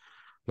there's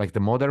like the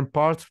modern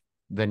part,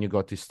 then you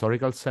got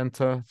historical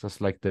center,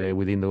 just like the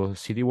within the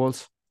city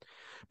walls.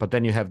 But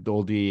then you have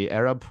all the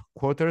Arab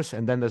quarters,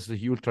 and then there's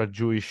the ultra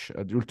Jewish,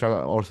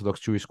 ultra Orthodox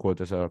Jewish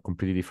quarters are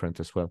completely different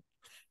as well.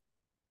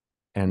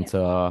 Yeah.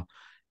 And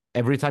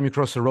every time you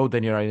cross a road,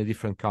 then you're in a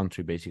different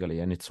country basically.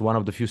 And it's one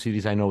of the few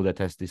cities I know that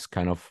has this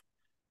kind of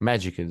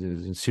magic.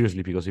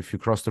 Seriously, because if you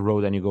cross the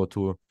road and you go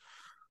to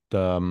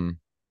the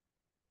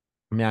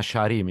Mea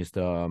Sharim, is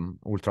the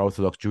ultra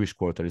Orthodox Jewish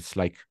quarter. It's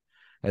like,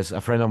 as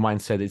a friend of mine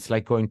said, it's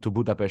like going to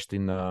Budapest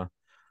in the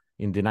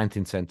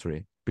 19th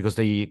century, because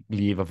they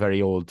live a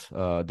very old.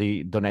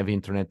 They don't have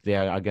internet. They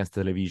are against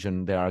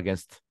television. They are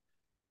against.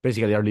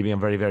 Basically, they are living a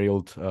very very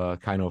old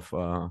kind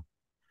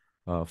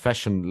of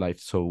fashion life.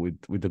 So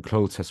with the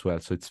clothes as well.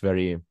 So it's a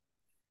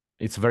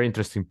very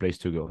interesting place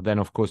to go. Then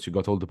of course you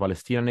got all the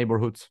Palestinian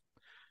neighborhoods.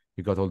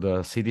 You got all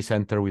the city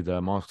center with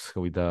the mosques,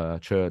 with the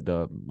church,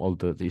 all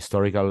the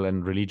historical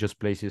and religious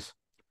places.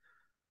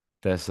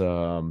 There's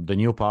the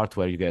new part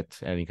where you get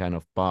any kind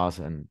of bars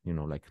and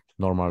like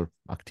normal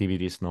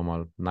activities,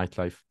 normal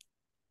nightlife,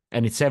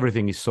 and it's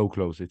everything is so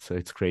close.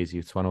 It's crazy.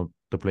 It's one of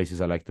the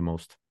places I like the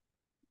most.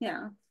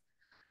 Yeah.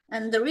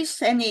 And there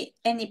is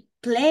any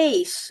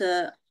place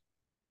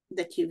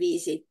that you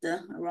visit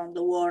around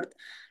the world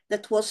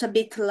that was a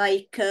bit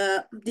like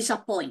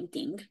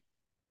disappointing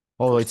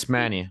Oh, for it's you?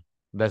 many.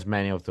 There's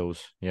many of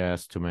those.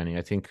 Yes, too many.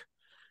 I think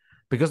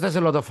because there's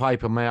a lot of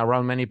hype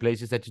around many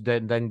places that you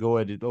then go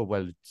at it. Oh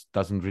well, it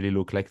doesn't really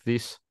look like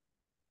this.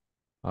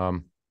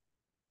 Um,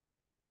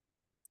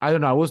 I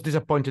don't know. I was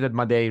disappointed at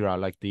Madeira,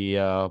 like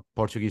the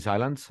Portuguese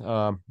islands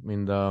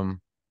in the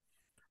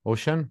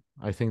ocean.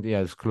 I think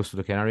yeah, it's close to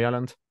the Canary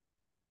Island.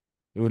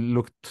 It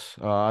looked,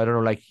 I don't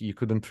know, like you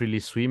couldn't really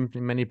swim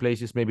in many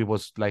places. Maybe it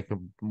was like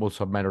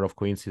also a matter of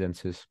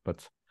coincidences,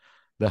 but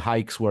the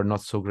hikes were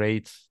not so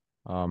great.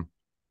 Um,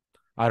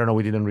 I don't know.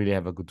 We didn't really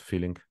have a good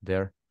feeling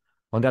there.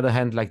 On the other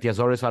hand, like the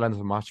Azores Islands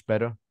are much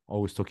better.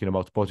 Always talking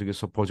about Portugal,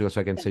 so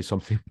I can say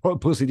something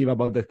positive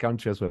about that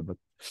country as well. But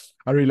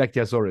I really like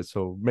the Azores,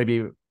 so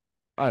maybe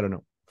I don't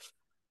know.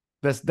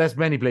 There's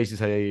many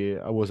places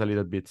I was a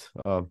little bit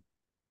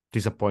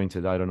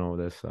disappointed. I don't know.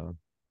 There's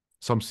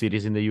some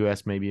cities in the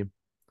US maybe.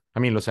 I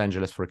mean, Los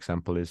Angeles, for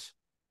example, is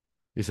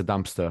a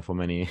dumpster for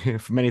many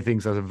for many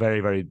things. Are very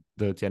very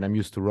dirty, and I'm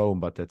used to Rome,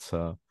 but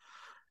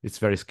it's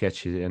very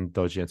sketchy and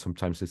dodgy, and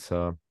sometimes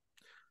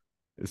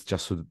it's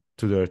just too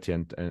dirty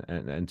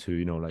and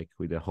to like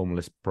with the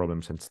homeless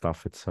problems and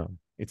stuff.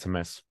 It's a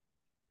mess.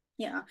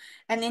 Yeah.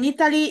 And in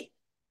Italy,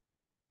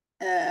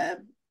 uh,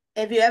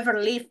 have you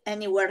ever lived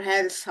anywhere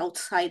else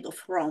outside of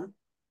Rome?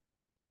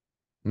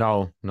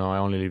 No, no, I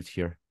only lived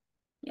here.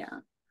 Yeah.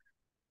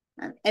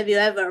 And have you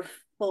ever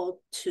thought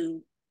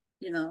to,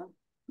 you know,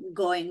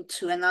 going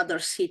to another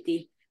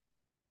city?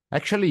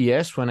 Actually,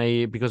 yes,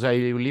 because I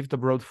lived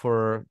abroad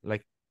for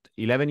like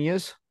 11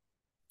 years,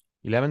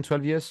 11,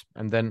 12 years,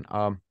 and then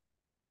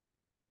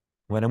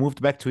when I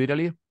moved back to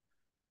Italy,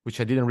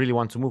 which I didn't really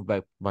want to move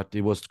back, but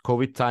it was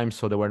COVID time,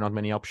 so there were not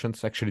many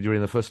options. Actually,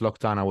 during the first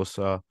lockdown,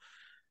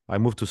 I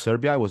moved to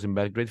Serbia. I was in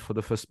Belgrade for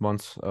the first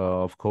months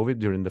of COVID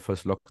during the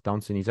first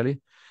lockdowns in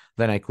Italy.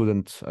 Then I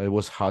couldn't. It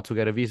was hard to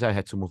get a visa. I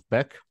had to move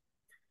back.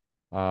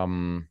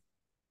 Um,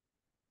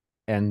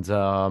 and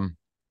and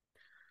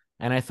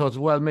I thought,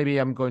 well, maybe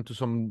I'm going to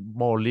some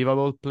more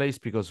livable place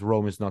because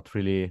Rome is not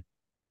really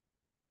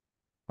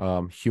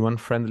human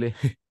friendly.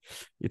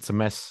 It's a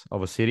mess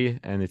of a city,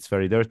 and it's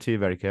very dirty,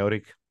 very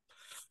chaotic.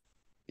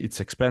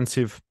 It's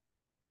expensive.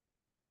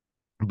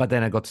 But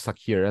then I got stuck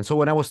here. And so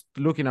when I was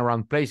looking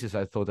around places,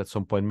 I thought at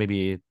some point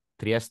maybe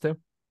Trieste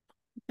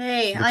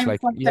Hey, looks I'm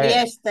like, from yeah,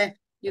 Trieste,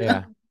 you know.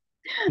 yeah.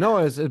 No,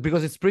 it's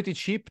because it's pretty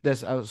cheap. There's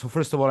so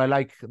first of all, I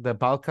like the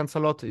Balkans a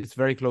lot. It's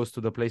very close to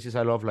the places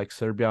I love, like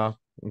Serbia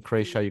and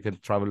Croatia. You can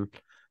travel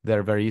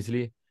there very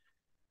easily.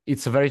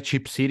 It's a very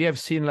cheap city. I've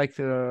seen like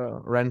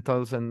the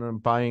rentals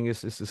and buying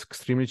is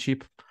extremely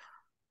cheap.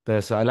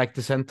 I like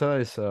the center.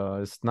 It's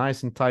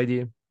nice and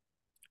tidy.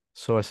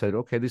 So I said,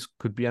 okay, this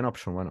could be an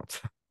option. Why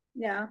not?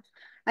 Yeah,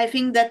 I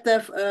think that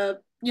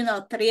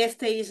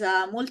Trieste is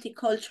a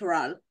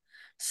multicultural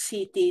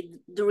city.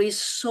 There is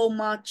so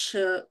much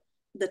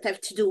that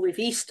have to do with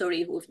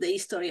history, with the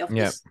history of the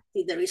Yeah,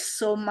 city. There is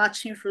so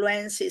much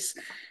influences,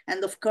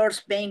 and of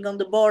course, being on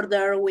the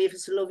border with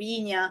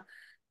Slovenia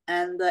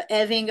and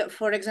having,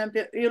 for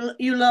example,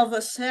 you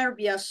love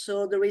Serbia,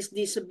 so there is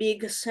this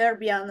big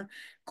Serbian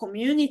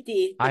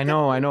community I that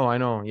know, I know, I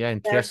know. Yeah, in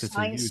their Trieste, it's a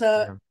science huge.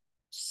 Yeah,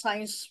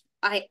 science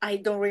I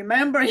don't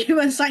remember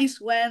even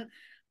since when.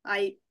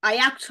 I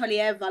actually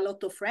have a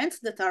lot of friends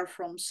that are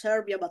from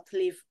Serbia but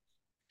live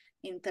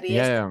in yeah,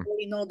 Trieste yeah. or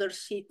in other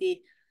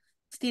city.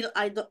 Still,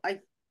 I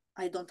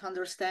don't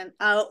understand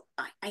how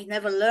I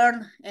never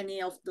learn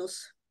any of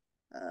those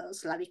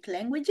Slavic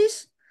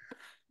languages.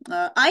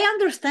 I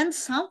understand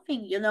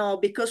something,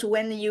 because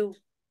when you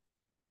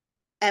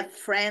have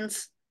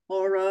friends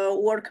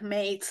or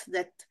workmates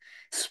that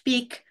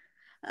speak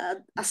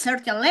a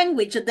certain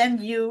language, then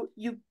you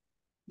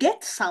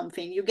get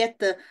something. You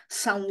get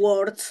some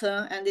words,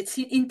 and it's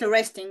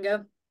interesting.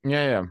 Yeah,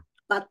 yeah.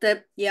 But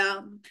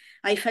yeah,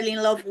 I fell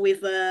in love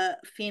with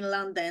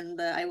Finland,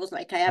 and I was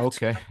like, I have to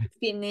Okay. learn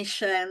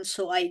Finnish, and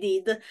so I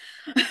did.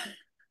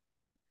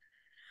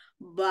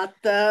 But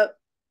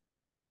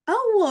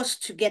how was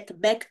to get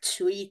back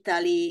to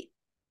Italy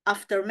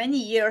after many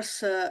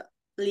years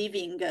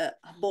living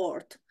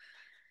abroad?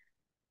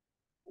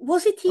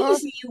 Was it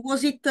easy?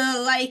 Was it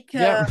like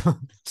Yeah,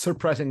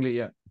 surprisingly,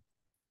 yeah.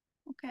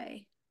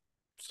 okay?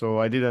 So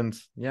I didn't,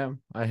 yeah,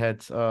 I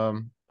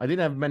didn't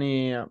have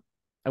many, it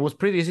was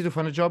pretty easy to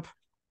find a job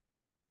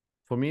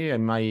for me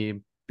and my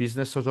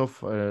business sort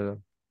of.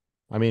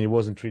 I mean, it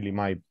wasn't really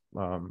my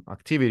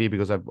activity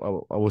because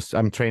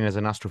I'm trained as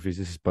an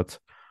astrophysicist, but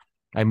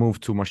I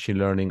moved to machine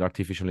learning,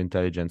 artificial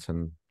intelligence,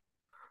 and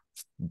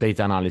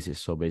data analysis.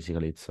 So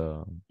basically, it's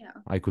Yeah,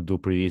 I could do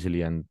pretty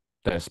easily, and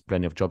there's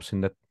plenty of jobs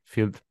in that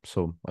field.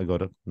 So I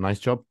got a nice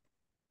job.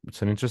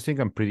 It's an interesting.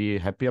 I'm pretty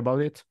happy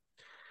about it,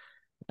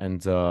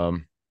 and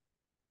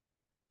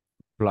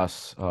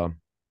plus,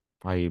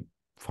 I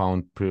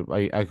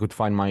I could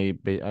find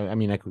I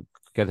mean, I could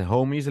get a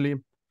home easily.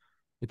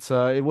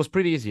 It was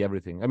pretty easy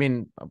everything. I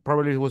mean,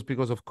 probably it was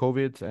because of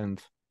COVID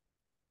and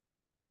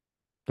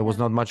there was yeah,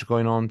 not much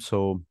going on.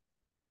 So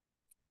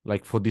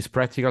like for these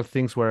practical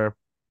things were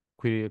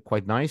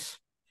quite nice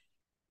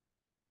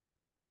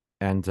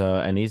and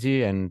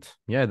easy. And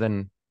yeah,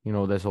 then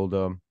there's all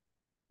the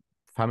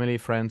family,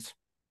 friends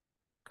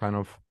kind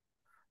of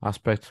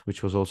aspect,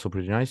 which was also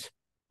pretty nice.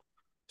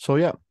 So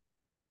yeah,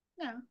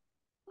 yeah.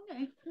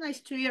 Okay,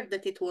 nice to hear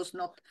that it was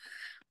not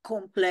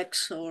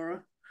complex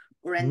or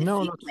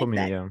no, anything not for like me.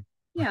 that. Yeah.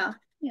 Yeah,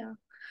 yeah.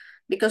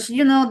 Because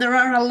there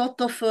are a lot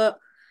of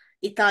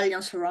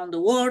Italians around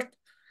the world,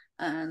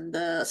 and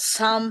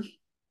some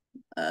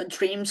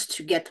dreams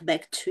to get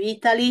back to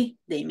Italy.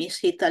 They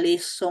miss Italy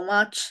so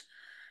much,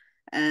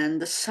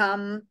 and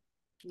some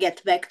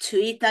get back to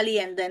Italy,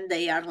 and then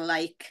they are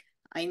like,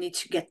 I need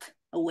to get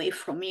away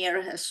from here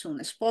as soon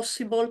as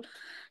possible.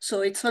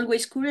 So it's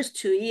always curious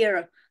to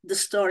hear the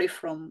story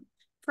from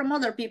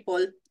other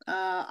people.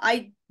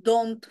 I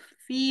don't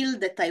feel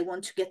that I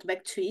want to get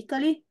back to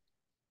Italy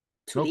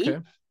to live.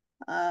 Okay.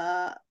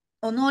 Uh,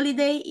 on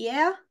holiday,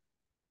 yeah,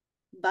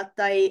 but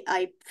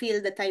I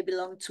feel that I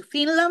belong to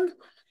Finland.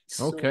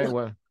 So Okay.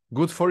 Well,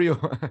 good for you.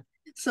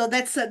 so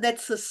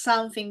that's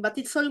something, but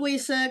it's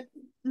always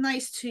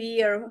nice to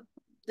hear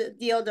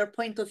the other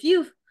point of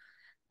view,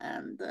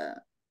 and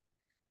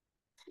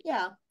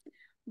yeah.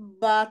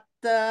 But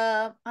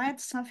I had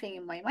something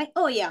in my mind.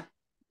 Oh yeah,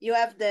 you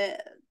have the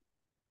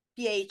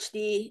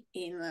PhD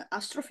in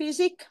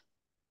astrophysics.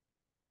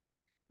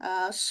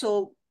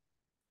 So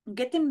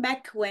getting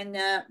back when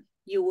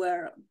you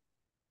were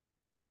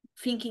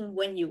thinking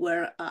when you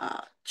were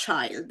a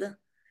child,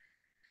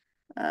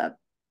 uh,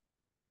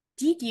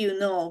 did you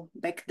know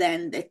back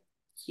then that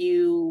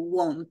you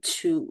want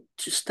to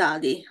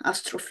study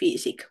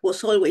astrophysics?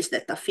 Was always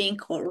that a thing,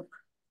 or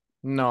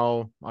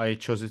No, I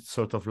chose it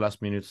sort of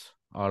last minute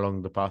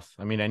along the path.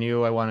 I mean, I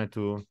knew I wanted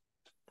to.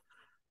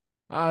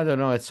 I don't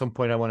know. At some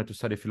point, I wanted to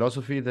study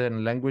philosophy,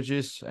 then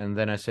languages, and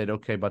then I said,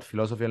 okay, but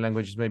philosophy and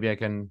languages maybe I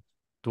can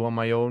do on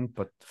my own.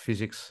 But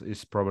physics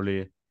is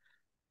probably,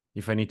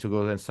 if I need to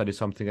go and study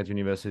something at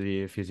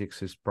university,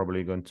 physics is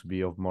probably going to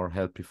be of more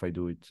help if I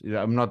do it.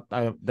 I'm not.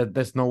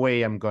 There's no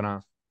way I'm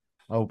gonna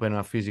open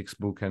a physics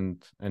book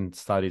and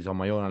study it on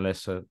my own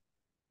unless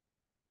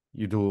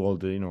you do all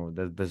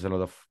the. There's a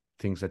lot of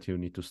things that you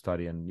need to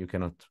study, and you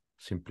cannot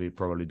simply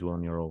probably do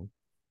on your own.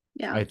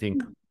 yeah. I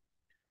think.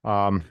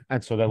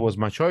 And so that was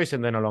my choice.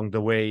 And then along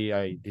the way,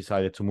 I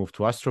decided to move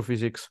to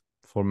astrophysics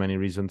for many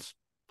reasons,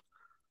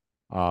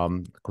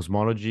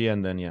 cosmology,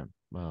 and then yeah,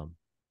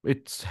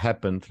 it's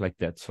happened like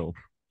that. So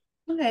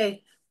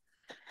Okay,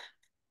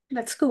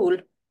 that's cool.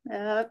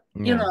 Uh,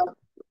 you yeah, know,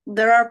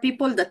 there are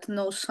people that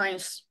know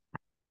science,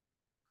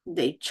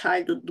 their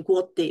childhood,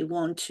 what they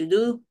want to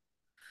do,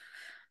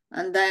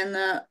 and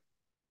then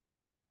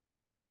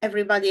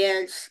everybody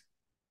else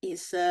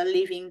is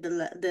living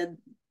the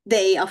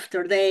day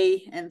after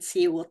day and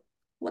see what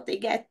they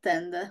get,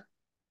 and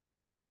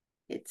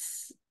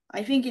it's.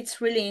 I think it's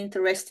really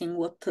interesting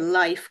what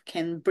life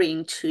can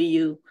bring to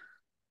you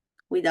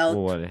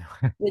without well,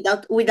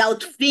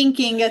 without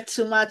thinking it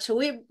too much.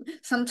 We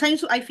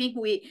sometimes I think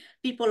we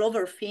people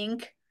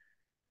overthink,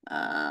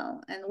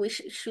 and we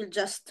should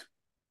just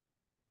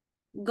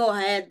go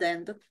ahead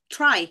and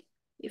try.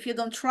 If you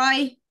don't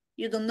try,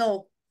 you don't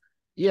know.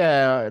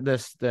 yeah.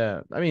 That's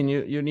the. I mean,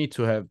 you need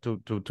to have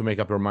to make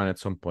up your mind at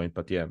some point.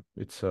 But yeah,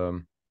 it's I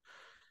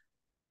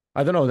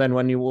don't know. Then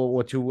when you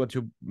what you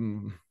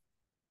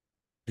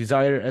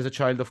desire as a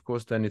child, of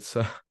course, then it's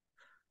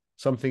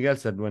something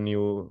else that when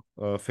you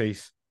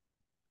face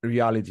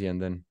reality,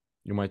 and then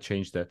you might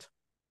change that.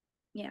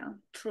 Yeah,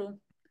 true.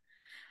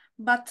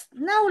 But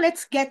now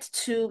let's get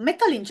to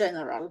metal in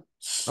general.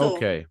 So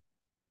Okay,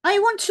 I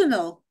want to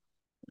know,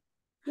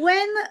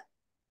 when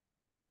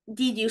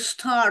did you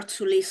start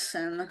to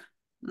listen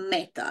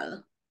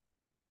metal?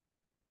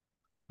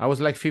 I was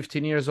like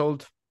 15 years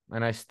old,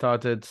 and I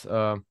started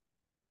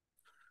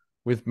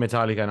with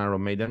Metallica and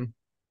Iron Maiden.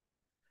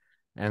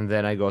 And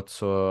then I got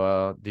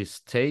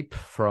this tape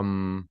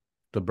from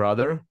the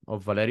brother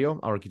of Valerio,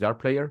 our guitar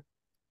player.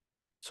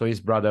 So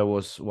his brother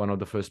was one of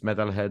the first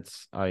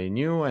metalheads I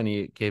knew, and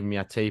he gave me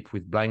a tape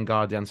with Blind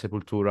Guardian,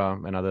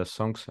 Sepultura, and other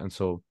songs. And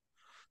so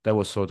that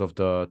was sort of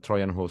the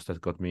Trojan horse that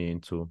got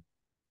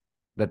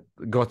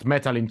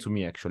metal into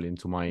me, actually,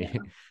 into my Yeah.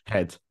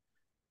 head.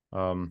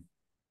 Um,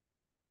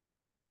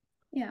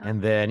 Yeah.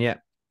 and then yeah,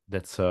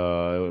 that's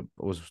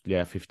was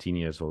 15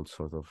 years old,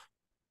 sort of.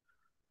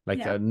 Like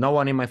Yeah. no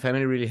one in my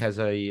family really has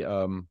a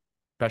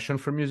passion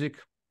for music,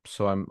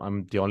 so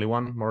I'm the only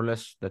one, more or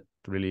less, that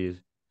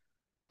really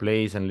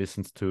plays and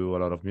listens to a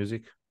lot of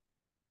music.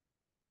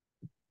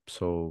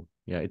 So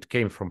yeah, it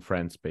came from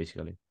friends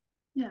basically.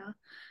 Yeah.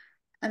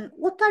 And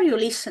what are you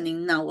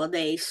listening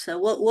nowadays?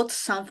 What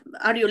some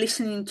are you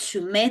listening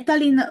to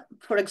metal in,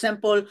 for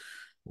example,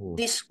 Ooh.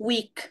 this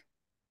week?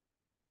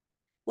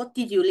 What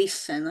did you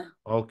listen?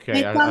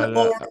 Okay, Metal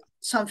or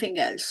something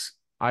else?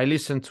 I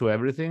listen to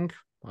everything.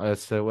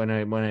 So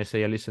when I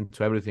say I listen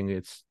to everything,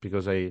 it's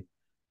because I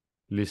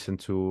listen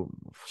to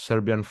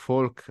Serbian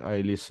folk,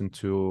 I listen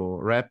to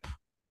rap,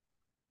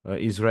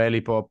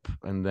 Israeli pop,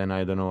 and then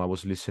I don't know. I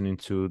was listening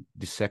to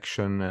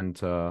Dissection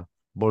and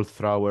Bolt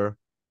Thrower.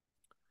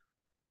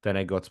 Then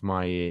I got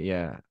my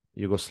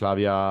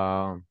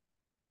Yugoslavia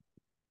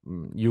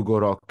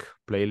Yugo rock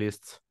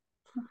playlist.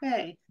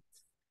 Okay.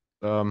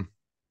 Um,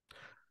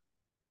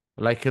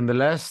 like in the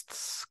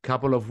last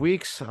couple of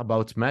weeks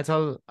about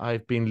metal,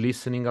 I've been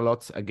listening a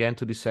lot again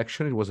to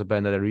Dissection. It was a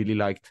band that I really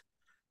liked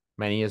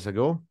many years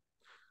ago,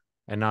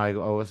 and now I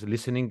was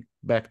listening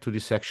back to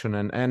Dissection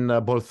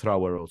and Bolt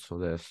Thrower also.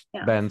 There's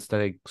Yeah. bands that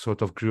I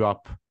sort of grew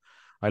up.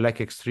 I like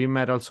extreme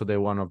metal, so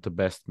they're one of the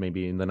best.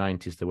 Maybe in the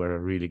 90s, they were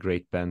really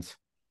great bands.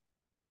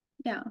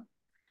 Yeah.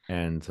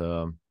 And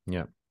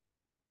yeah.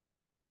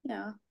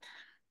 Yeah.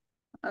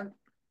 Uh,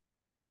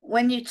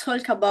 when you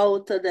talk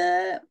about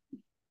the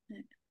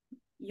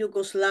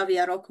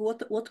Yugoslavia rock,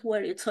 what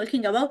were you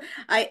talking about?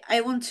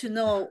 I want to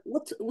know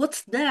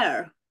what's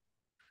there.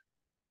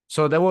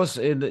 So there was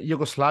in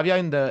Yugoslavia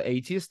in the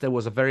 80s, there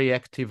was a very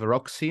active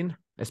rock scene,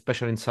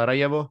 especially in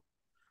Sarajevo.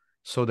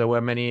 So there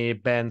were many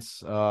bands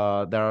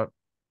that are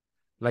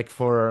like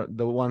for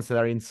the ones that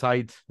are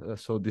inside.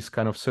 So this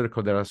kind of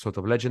circle, they are sort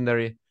of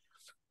legendary.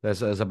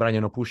 There's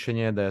Zabranjeno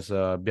Pušenje, there's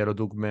Bijelo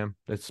Dugme.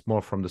 That's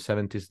more from the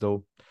 70s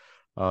though.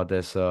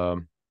 There's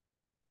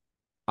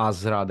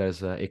Azra,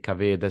 there's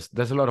EKV.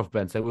 There's a lot of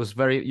bands.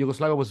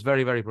 Yugoslavia was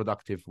very very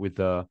productive with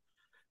the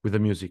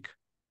music.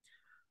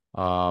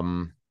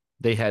 Um,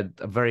 they had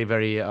a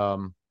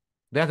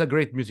they had a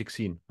great music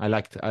scene. I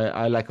like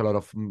a lot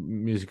of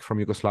music from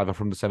Yugoslavia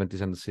from the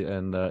 70s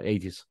and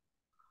 80s.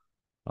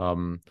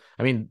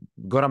 I mean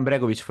Goran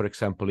Bregovic, for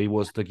example, he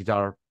was the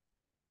guitar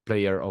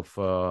player of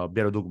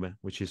Bijelo Dugme,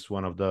 which is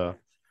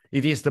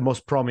it is the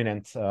most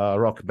prominent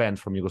rock band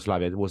from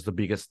Yugoslavia. It was the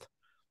biggest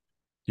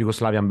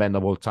Yugoslavian band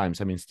of all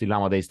times. I mean, still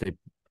nowadays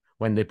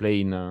when they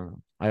play in,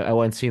 I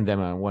went seen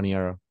them 1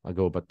 year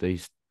ago, but they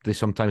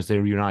sometimes they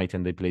reunite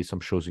and they play some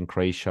shows in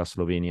Croatia,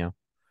 Slovenia,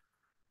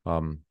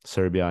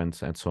 Serbia,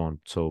 and so on.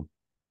 So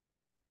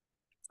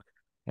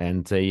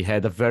and they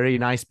had a very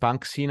nice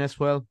punk scene as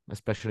well,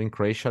 especially in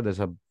Croatia. There's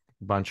a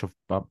bunch of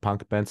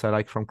punk bands I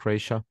like from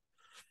Croatia.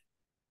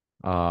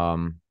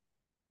 Um,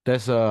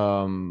 there's a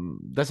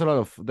lot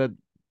of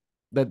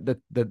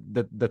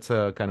that's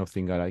a kind of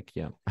thing I like.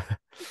 Yeah,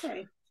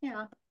 Okay.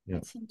 Yeah, yeah.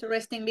 it's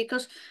interesting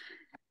because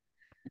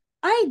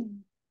I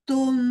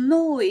don't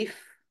know if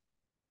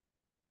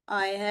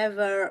I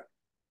ever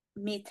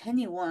meet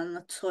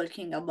anyone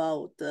talking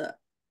about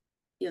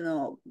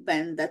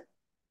band that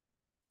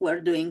were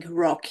doing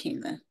rock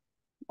in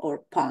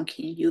or punk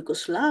in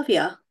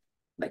Yugoslavia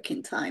back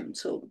in time.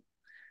 So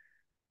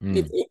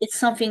Mm. it's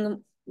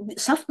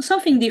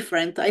something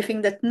different. I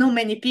think that not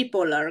many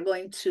people are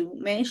going to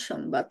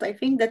mention, but I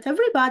think that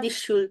everybody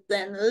should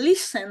then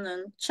listen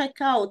and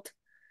check out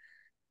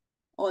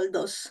all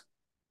those.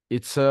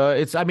 It's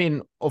I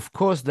mean, of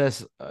course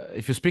there's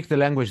if you speak the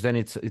language, then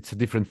it's a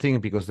different thing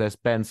because there's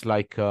bands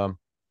like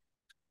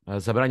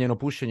Zabranjeno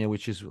Pušenje,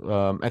 which is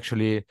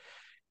actually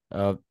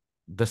uh,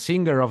 the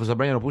singer of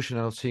Zabranjeno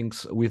Pušenje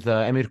sings with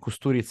Emir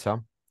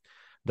Kusturica,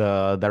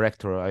 the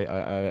director.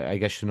 I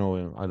guess you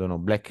know, I don't know,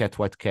 Black Cat,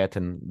 White Cat,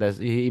 and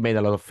he made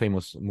a lot of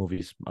famous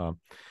movies.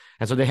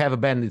 And so they have a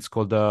band. It's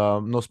called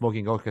No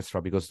Smoking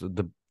Orchestra because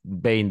the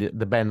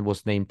band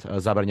was named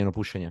Zabranjeno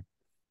Pušenje,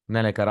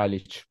 Nene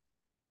Karalic.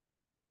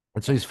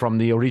 And so Yeah. it's from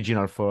the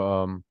original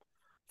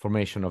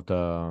formation of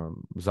the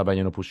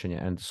Zabranjeno Pušenje,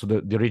 and so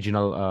the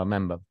original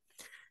member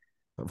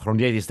from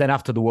the 80s. Then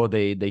after the war,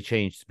 they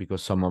changed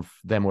because some of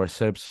them were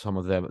Serbs, some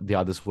of the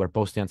others were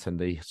Bosnians, and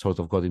they sort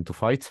of got into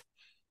fight.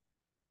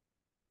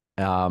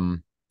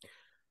 Um,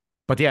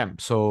 but yeah,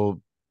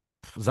 so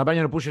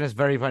Zabranjeno Pušenje has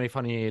very very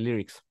funny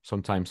lyrics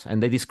sometimes,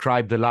 and they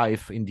describe the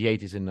life in the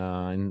 80s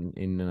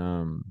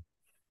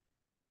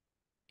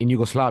in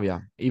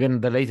Yugoslavia.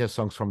 Even the later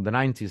songs from the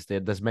 90s,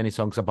 there's many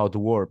songs about the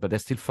war, but they're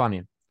still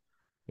funny.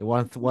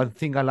 One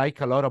thing I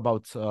like a lot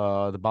about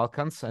the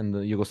Balkans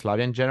and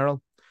Yugoslavia in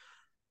general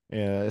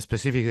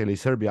specifically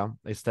Serbia,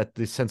 is that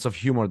this sense of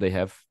humor they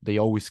have, they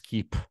always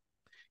keep,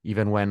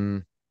 even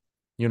when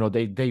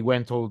they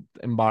went all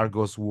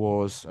embargoes,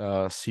 wars,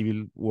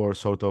 civil war,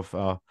 sort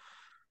of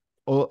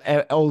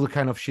all the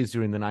kind of shits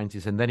during the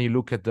 90s. And then you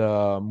look at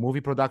the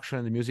movie production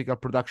and the musical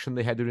production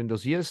they had during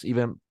those years,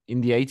 even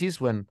in the 80s,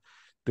 when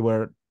there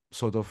were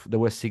there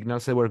were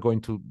signals that were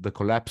going to the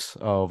collapse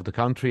of the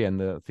country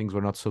and things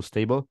were not so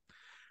stable.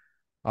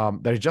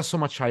 There's just so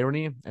much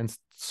irony and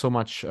so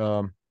much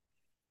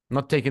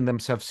not taking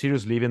themselves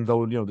seriously, even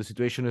though the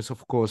situation is,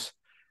 of course,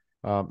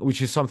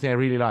 which is something I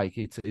really like.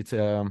 It's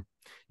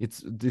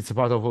a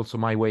part of also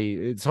my way.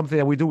 It's something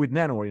that we do with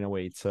Nanowar in a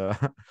way. It's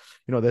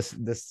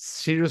there's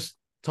serious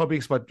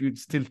topics, but you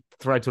still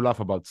try to laugh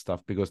about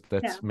stuff because Yeah,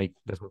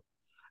 that's what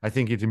I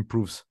think it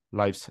improves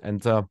lives,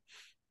 and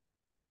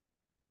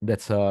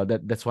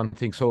that's one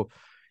thing. So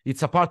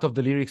it's a part of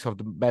the lyrics of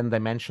the band I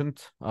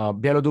mentioned.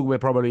 Bielo Dugbe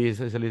probably is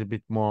a little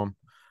bit more,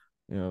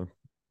 you know,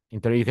 you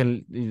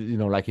can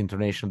like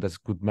intonation. That's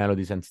good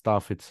melodies and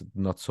stuff. It's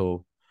not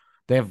so.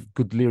 They have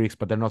good lyrics,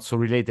 but they're not so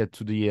related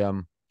to the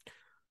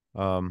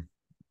um,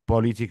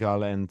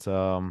 political and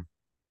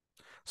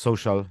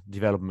social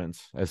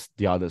developments as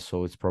the others.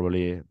 So it's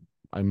probably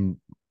I'm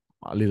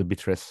a little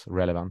bit less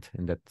relevant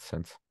in that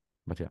sense.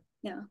 But yeah,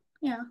 yeah,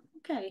 yeah.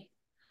 Okay.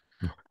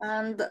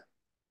 And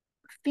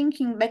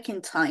thinking back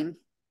in time,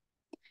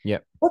 yeah.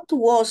 what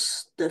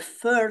was the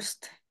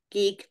first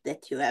gig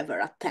that you ever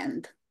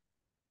attend?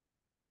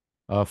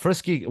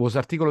 First gig was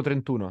Articolo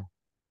 31 in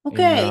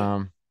Okay.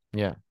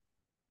 yeah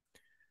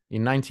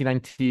in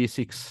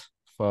 1996.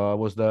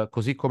 Was the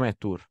Così Com'è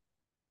tour,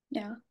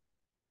 Yeah,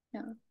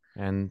 yeah,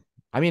 and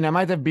I mean I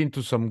might have been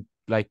to some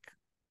like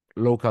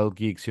local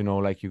gigs,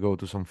 like you go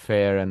to some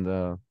fair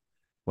and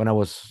when I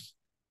was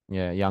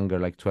younger,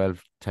 like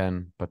 12,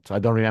 10, but I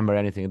don't remember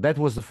anything. That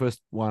was the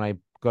first one I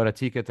got a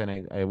ticket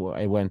and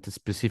I went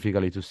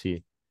specifically to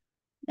see.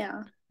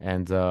 yeah,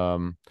 And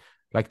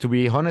like to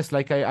be honest,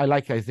 like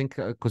I think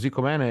Così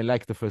Com'è, I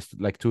like the first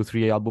like 2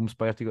 3 albums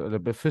by Artico,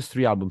 the first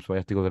 3 albums by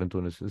Artico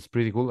 31 is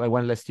pretty cool. I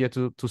went last year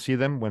to see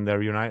them when they're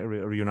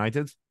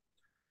reunited.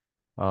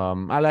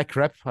 I like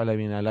rap. I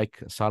like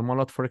Salmo a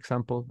lot, for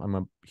example. I'm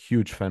a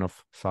huge fan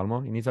of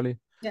Salmo in Italy.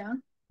 yeah,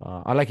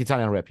 I like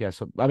Italian rap, yeah.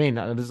 So I mean,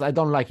 I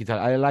don't like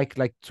Italian. I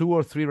like 2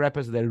 or 3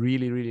 rappers that I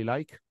really, really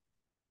like.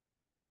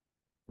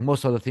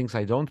 Most of the things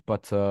I don't,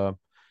 but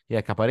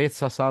yeah,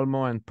 Caparezza,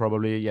 Salmo, and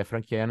probably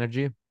Frankie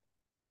Energy.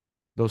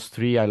 Those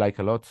 3 I like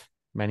a lot.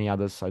 Many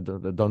others I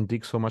don't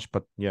dig so much,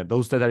 but yeah,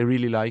 those that I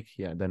really like,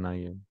 yeah, then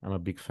I'm a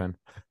big fan.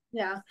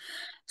 yeah.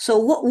 So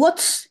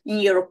what's, in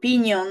your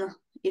opinion,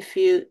 if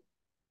you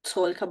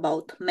talk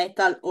about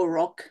metal or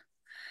rock,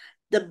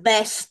 the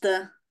best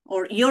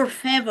or your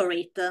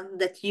favorite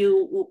that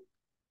you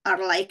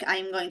are like,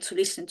 I'm going to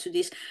listen to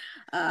this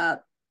uh,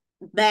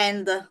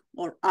 band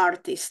or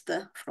artist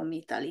from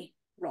Italy,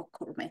 rock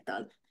or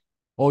metal?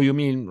 Oh, you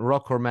mean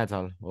rock or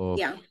metal? Oh,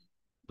 Yeah,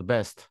 the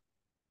best.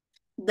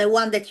 the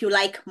one that you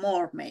like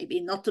more, maybe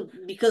not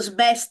because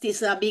best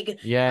is Yeah,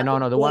 a no,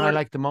 big no, the one I word.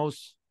 like the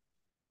most,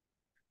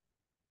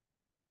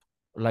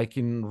 like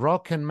in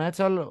rock and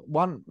metal,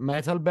 one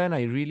metal band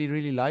I really,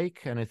 really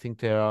like, and I think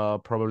they are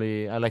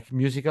probably I like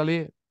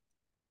musically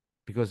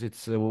because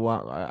it's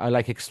I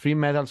like extreme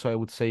metal, so I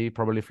would say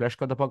probably Flash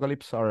God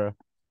Apocalypse are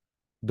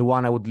the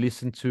one I would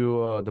listen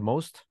to the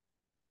most.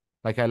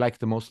 Like I like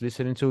the most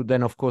listening to.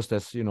 Then of course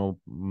there's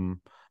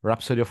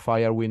Rhapsody of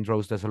Fire,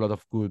 Windrose. There's a lot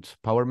of good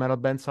power metal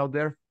bands out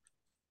there.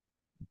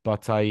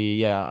 But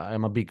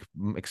I'm a big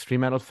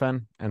extreme metal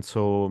fan, and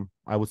so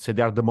I would say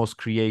they are the most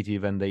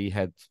creative, and they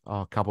had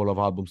a couple of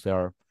albums that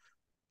are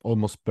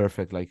almost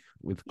perfect, like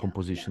with Yeah, yeah,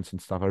 compositions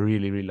and stuff. I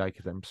really, really like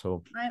them.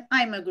 So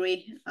I'm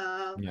agree.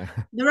 yeah.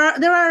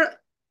 There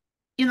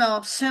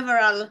are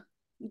several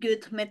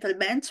good metal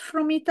bands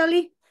from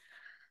Italy.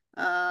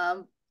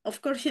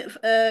 Of course, if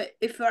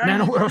you are in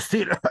Nanowar of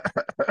Steel.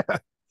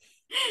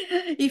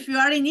 if you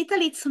are in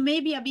Italy, it's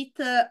maybe a bit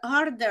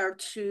harder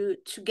to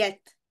get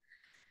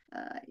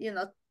you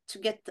know to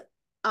get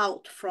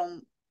out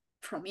from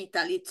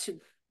Italy to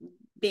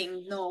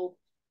being known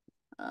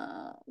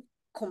uh,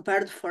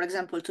 compared, for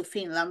example, to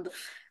Finland.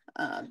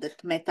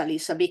 That metal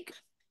is a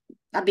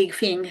big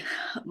thing,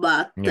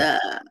 but Yeah.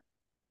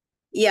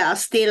 yeah,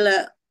 still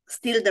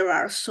there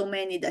are so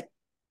many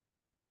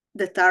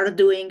that are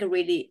doing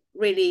really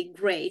really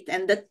great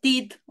and that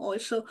did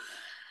also.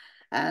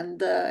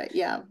 And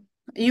yeah,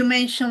 you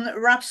mentioned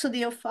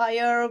Rhapsody of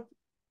Fire.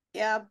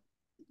 Yeah,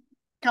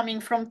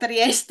 coming from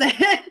Trieste.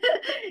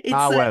 It's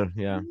Well,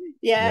 yeah.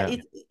 yeah, Yeah.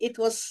 it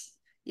was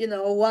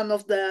one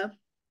of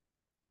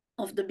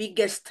the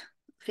biggest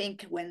thing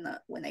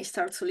when I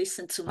start to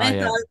listen to Yeah.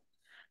 metal.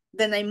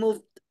 Then I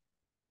moved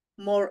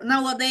more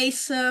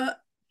nowadays. I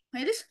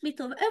listen a bit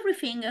of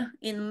everything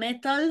in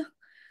metal,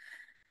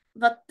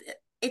 but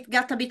it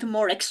got a bit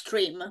more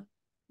extreme,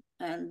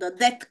 and the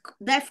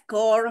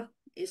deathcore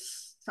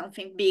is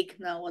something big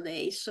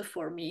nowadays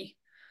for me.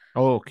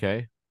 Oh,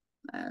 okay.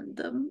 And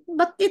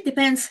but it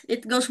depends.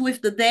 It goes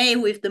with the day,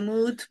 with the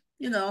mood.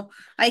 you know,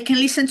 I can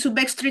listen to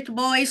Backstreet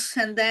Boys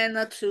and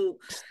then to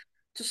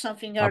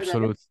something harder.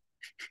 Absolute.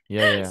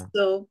 Yeah, yeah.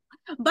 So,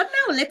 but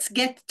now let's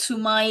get to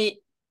my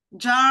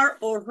jar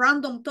or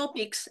random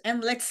topics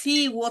and let's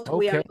see what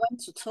we are Okay. going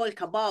to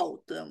talk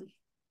about.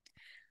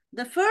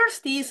 The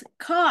first is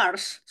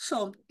cars.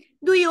 So,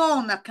 do you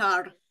own a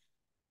car?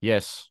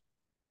 Yes.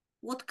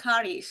 What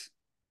car is?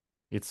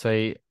 It's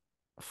a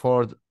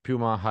Ford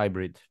Puma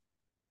hybrid.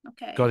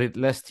 Got Okay. it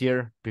last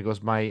year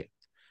because my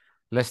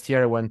last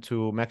year I went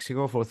to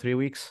Mexico for 3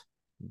 weeks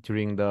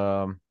during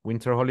the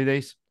winter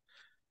holidays.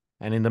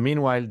 And in the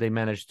meanwhile, they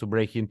managed to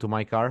break into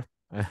my car.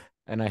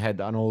 And I had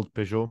an old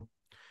Peugeot.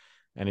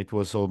 And it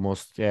was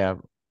almost, yeah,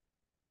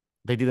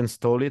 they didn't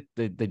stole it.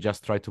 They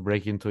just tried to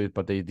break into it,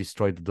 but they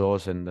destroyed the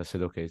doors. And I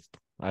said, okay,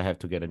 I have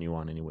to get a new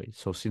one anyway.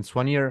 So since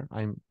 1 year,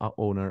 I'm a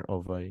owner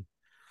of a.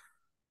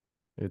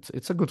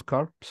 It's a good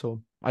car.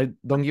 So I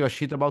don't give a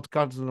shit about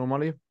cars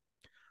normally.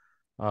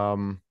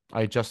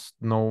 I just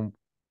know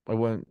I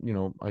went,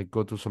 I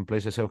go to some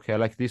place. I say, okay, I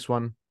like this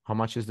one. How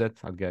much is that?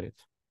 I'll get it.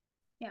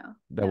 Yeah.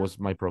 That Yeah. was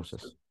my So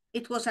process.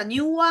 it was a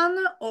new one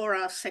or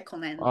a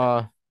second hand?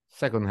 Uh,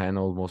 Second hand,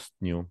 almost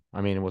new.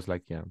 I mean, it was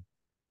like, yeah,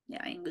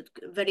 Yeah, in good,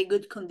 very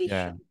good yeah,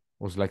 condition.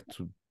 it was like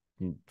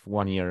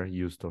 1 year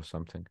used or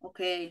something.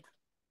 Okay.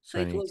 So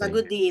it was a 20K.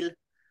 good deal.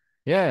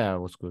 Yeah, yeah, it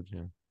was good.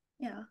 Yeah,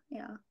 Yeah,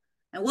 yeah.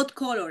 And what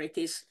color it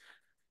is?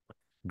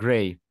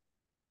 gray,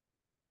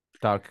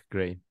 dark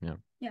gray. Yeah.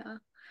 Yeah.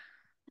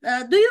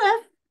 Do you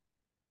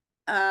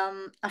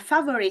have a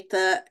favorite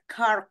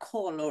car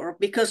color?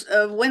 Because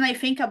when I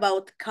think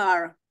about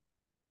car,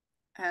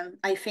 and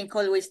I think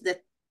always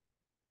that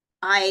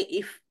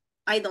if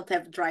I don't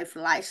have drive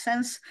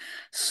license,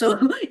 so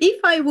if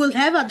I will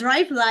have a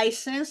drive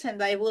license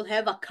and I will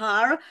have a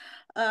car,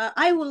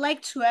 I would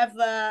like to have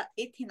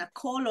it in a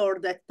color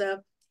that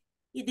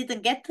it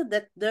didn't get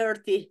that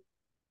dirty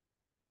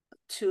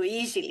too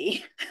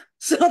easily.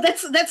 So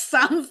that's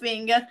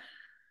something.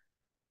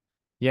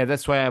 Yeah,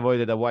 that's why I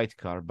avoided a white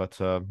car. But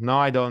no,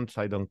 I don't.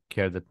 I don't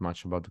care that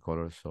much about the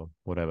color. So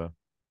whatever.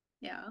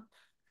 Yeah.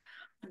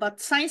 But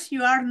since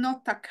you are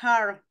not a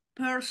car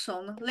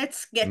person,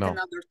 let's get No.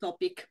 another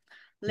topic.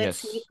 Let's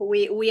see if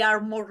Yes. we are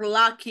more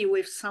lucky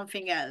with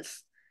something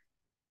else.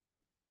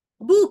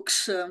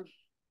 Books. Oh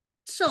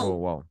So,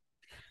 wow.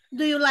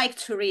 do you like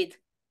to read?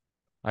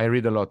 I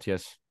read a lot.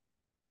 Yes.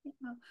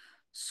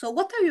 So,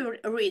 what are you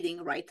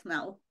reading right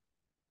now?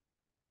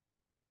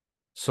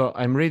 So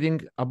I'm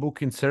reading a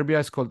book in Serbia.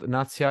 It's called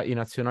Nacija I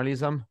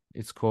Nacionalizam.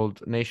 It's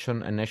called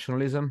Nation and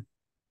Nationalism.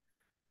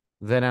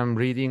 Then I'm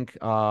reading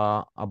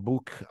a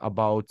book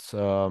about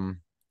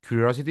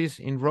curiosities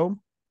in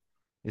Rome.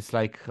 It's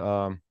like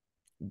the,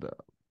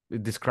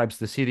 it describes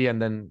the city,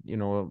 and then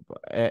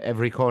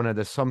every corner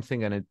there's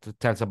something, and it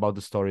tells about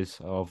the stories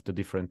of the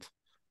different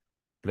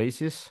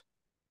places.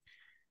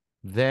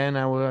 Then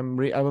I'm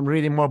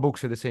reading more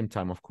books at the same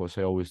time. Of course,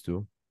 I always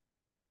do.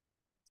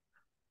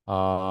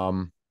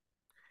 Um,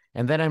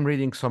 and then I'm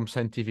reading some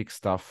scientific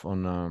stuff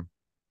on.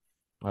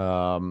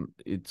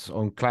 It's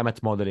on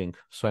climate modeling.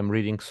 So I'm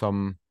reading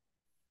some.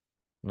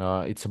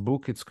 It's a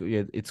book. It's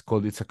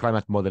called. It's a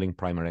climate modeling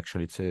primer.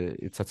 Actually,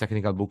 it's a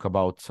technical book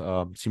about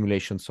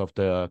simulations of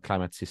the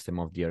climate system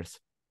of the Earth.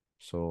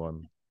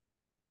 So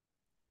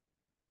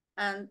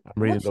And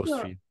I'm reading those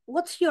three.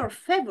 what's your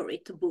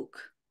favorite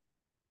book?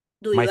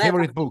 Do you My have a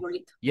favorite book,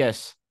 favorite?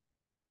 yes,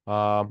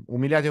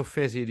 Umiliati e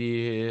Offesi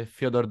di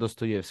Fyodor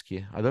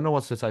Dostoevsky. I don't know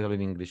what's the title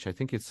in English. I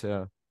think it's.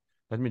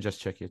 Let me just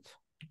check it.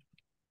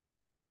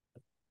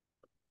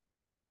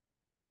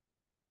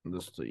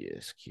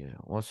 Dostoevsky.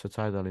 What's the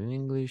title in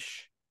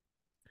English?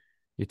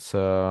 It's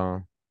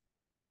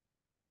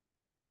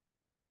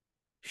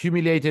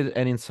Humiliated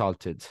and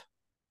Insulted.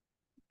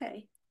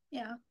 Okay.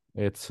 Yeah.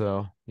 It's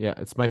yeah,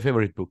 it's my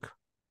favorite book.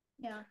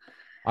 Yeah.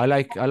 I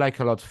like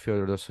a lot of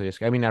Fyodor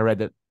Dostoevsky. I mean, I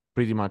read it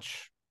pretty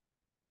much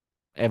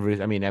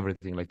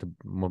everything, like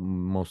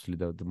mostly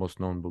the most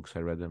known books.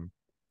 I read them.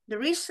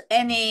 There is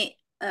any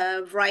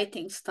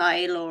writing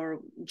style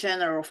or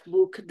genre of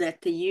book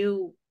that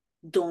you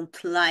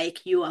don't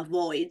like, you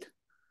avoid?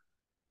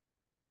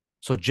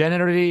 So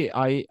generally,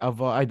 I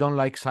don't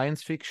like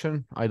science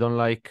fiction. I don't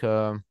like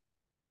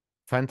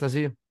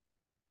fantasy.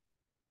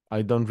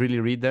 I don't really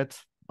read that.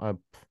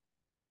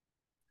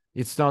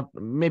 It's not.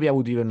 Maybe I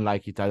would even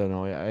like it. I don't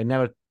know. I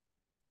never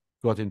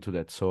got into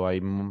that. So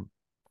I'm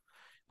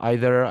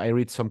either I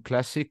read some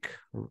classic,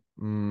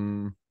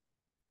 um,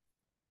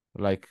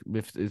 like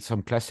if it's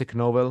some classic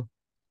novel,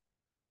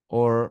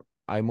 or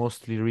I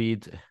mostly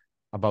read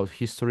about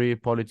history,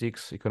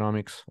 politics,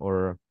 economics,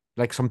 or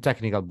like some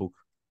technical book.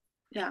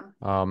 Yeah.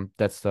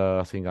 That's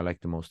the thing I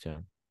like the most. Yeah.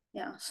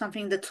 Yeah.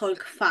 Something that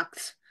talk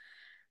facts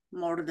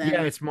more Yeah,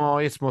 than it's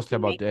mostly to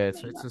about make that.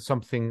 made up. It's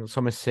something,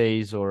 some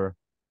essays or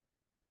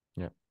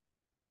yeah.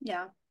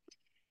 Yeah.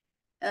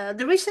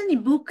 There is any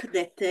book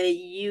that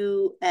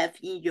you have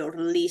in your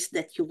list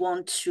that you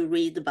want to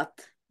read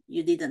but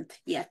you didn't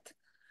yet?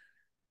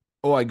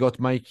 Oh, I got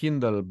my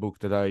Kindle book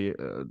that I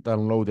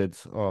downloaded,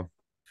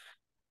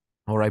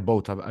 or I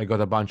bought. I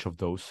got a bunch of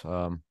those.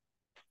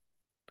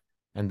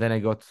 And then I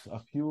got a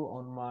few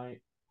on my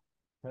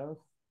shelf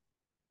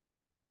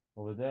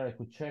over there. I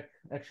could check.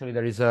 Actually,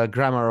 there is a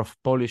grammar of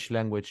Polish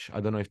language.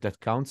 I don't know if that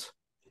counts.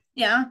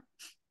 Yeah.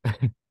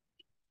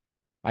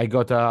 I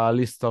got a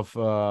list of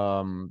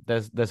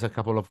there's a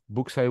couple of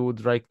books I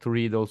would like to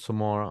read also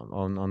more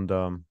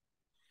on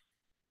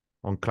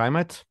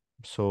climate.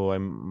 So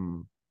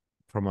I'm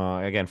from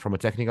a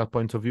technical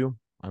point of view,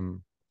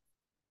 I'm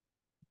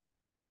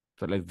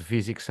so like the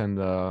physics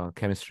and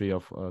chemistry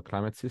of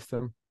climate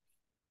system,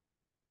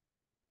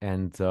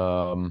 and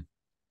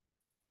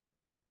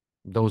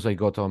those I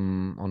got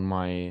on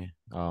my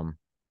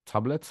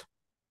tablet.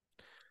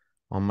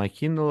 On my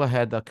Kindle, I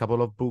had a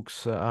couple of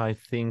books. I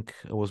think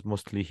it was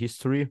mostly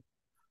history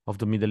of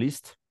the Middle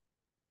East.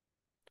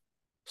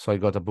 So I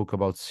got a book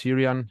about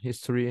Syrian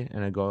history,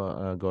 and I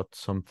got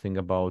something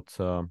about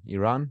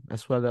Iran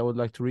as well that I would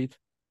like to read.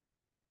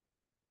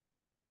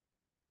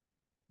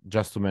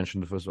 Just to mention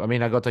the first. I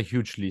mean, I got a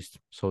huge list,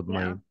 so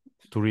Yeah. my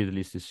to read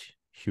list is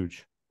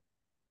huge.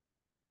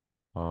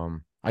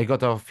 I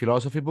got a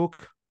philosophy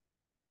book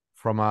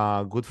from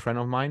a good friend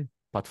of mine,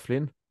 Pat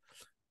Flynn,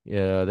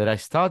 that I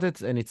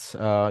started, and it's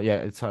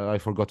I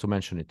forgot to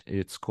mention it.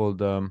 It's called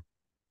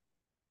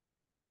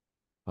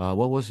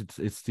what was it?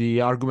 It's the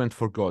argument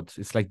for God.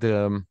 It's like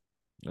the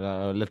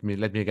let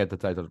me get the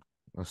title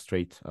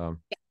straight.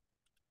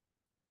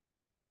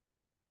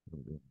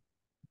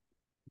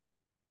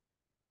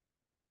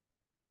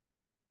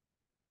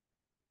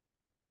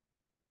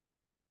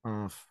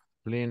 Uh,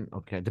 Flynn,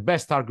 okay, the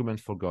best argument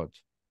for God,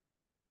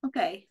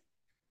 Okay.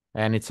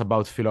 and it's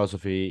about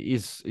philosophy.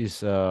 Is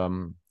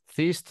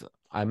theist?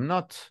 I'm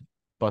not,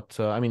 but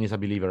I mean, he's a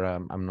believer.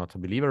 I'm not a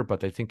believer,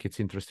 but I think it's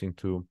interesting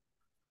to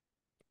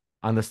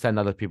understand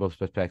other people's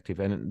perspective.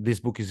 And this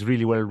book is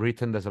really well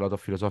written. There's a lot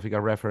of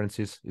philosophical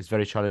references. It's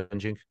very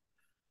challenging.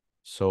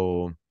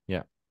 So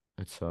yeah,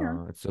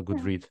 Yeah. it's a good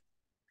Yeah. read.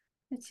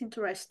 It's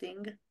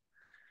interesting.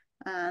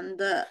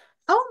 And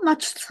how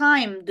much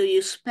time do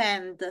you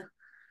spend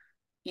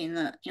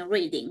in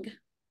reading?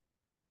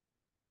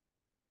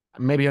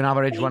 Maybe on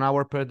average Okay. 1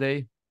 hour per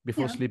day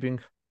before Yeah. sleeping.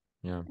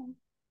 Yeah.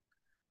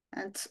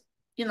 And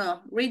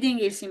reading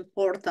is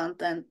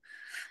important. And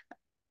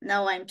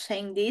now I'm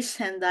saying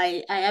this, and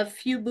I have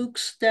few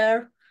books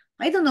there.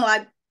 I don't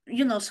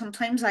know.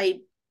 Sometimes I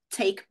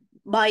take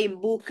buy a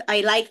book.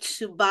 I like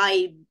to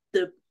buy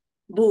the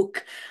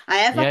book. I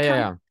have Yeah, yeah,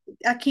 yeah.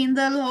 a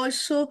Kindle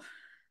also.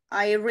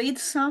 I read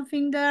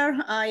something there.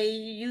 I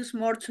use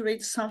more to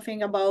read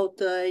something about,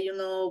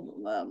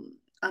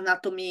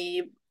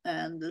 anatomy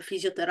and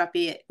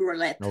physiotherapy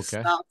related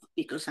Okay. stuff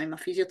because I'm a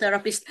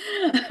physiotherapist.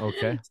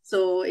 Okay.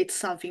 So it's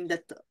something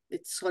that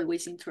it's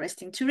always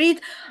interesting to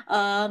read.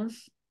 Um,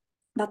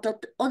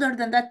 but other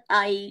than that,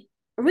 I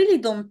really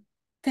don't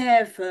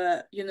have,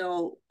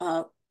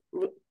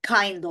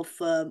 kind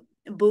of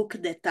book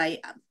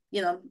that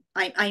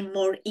I'm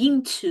more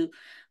into.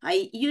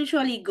 I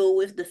usually go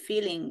with the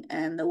feeling,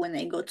 and when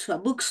I go to a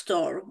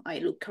bookstore, I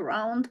look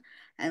around,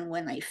 and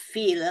when I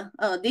feel,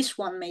 oh, this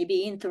one may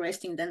be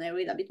interesting, then I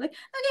read a bit. Like,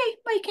 okay,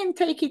 I can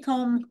take it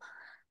home,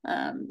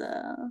 and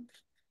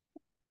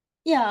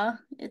yeah,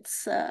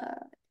 it's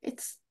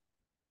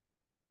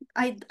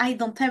I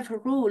don't have a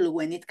rule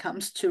when it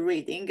comes to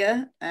reading,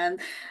 and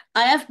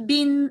I have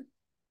been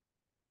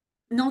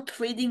not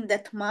reading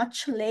that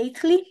much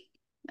lately,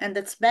 and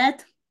that's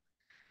bad.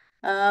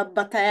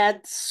 But I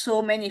had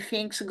so many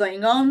things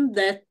going on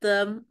that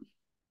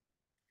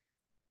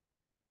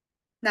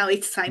now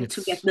it's time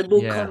to get It's the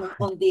book yeah.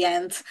 on the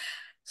end.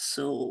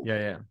 So, Yeah,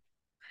 yeah.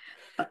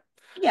 but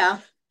yeah.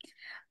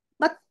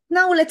 But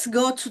now let's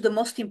go to the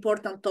most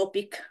important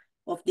topic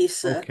of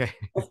this uh, Okay.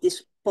 of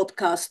this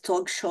podcast,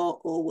 talk show,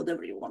 or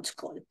whatever you want to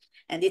call it,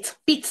 and it's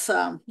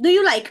pizza. Do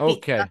you like pizza?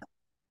 Okay.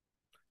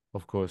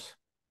 Of course.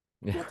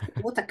 Yeah.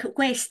 What a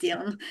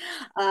question.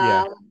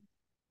 Yeah. Um,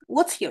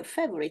 what's your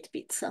favorite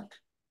pizza?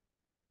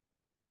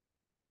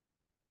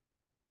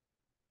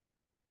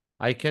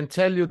 I can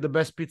tell you the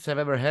best pizza I've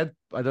ever had.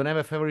 I don't have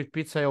a favorite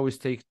pizza. I always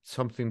take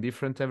something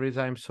different every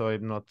time, so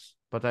I'm not.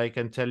 But I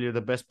can tell you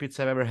the best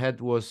pizza I've ever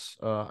had was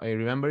I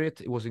remember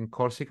it. It was in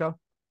Corsica,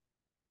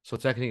 so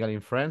technically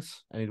in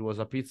France, and it was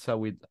a pizza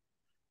with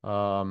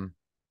um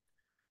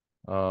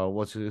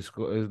what's it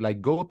called?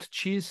 Like goat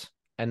cheese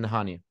and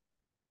honey.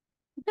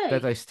 That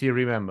Okay, I still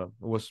remember.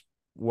 It was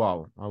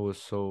wow. I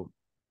was so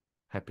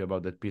happy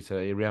about that pizza.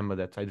 I remember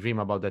that. I dream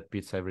about that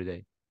pizza every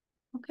day.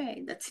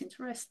 okay, that's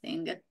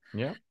interesting.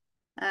 Yeah.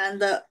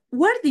 And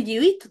where did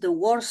you eat the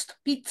worst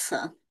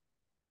pizza?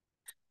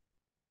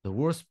 The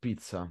worst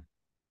pizza.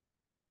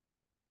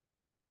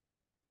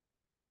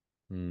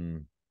 Hmm.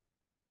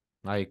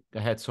 I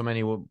had so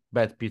many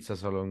bad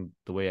pizzas along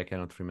the way. I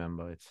cannot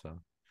remember.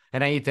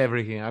 And I eat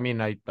everything. I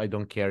mean, I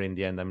don't care in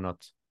the end. I'm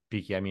not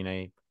picky. I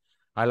mean,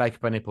 I like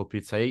pineapple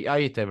pizza. I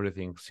eat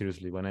everything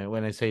seriously.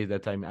 When I say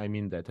that, I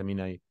mean that. I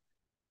mean,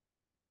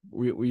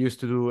 we used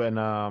to do an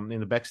in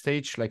the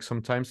backstage like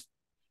sometimes.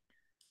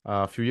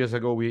 A few years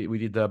ago, we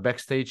did the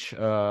backstage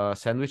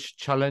sandwich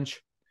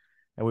challenge,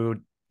 and we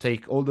would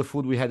take all the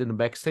food we had in the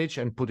backstage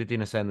and put it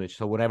in a sandwich.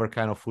 So whatever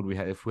kind of food we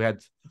had, if we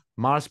had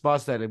Mars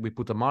pasta, we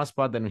put a Mars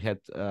pasta. Then we had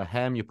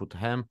ham, you put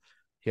ham.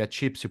 You had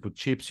chips, you put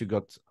chips. You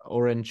got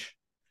orange,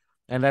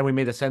 and then we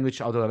made a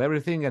sandwich out of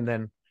everything. And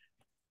then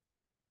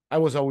I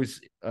was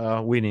always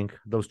winning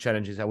those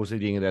challenges. I was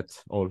eating that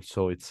all.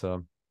 So it's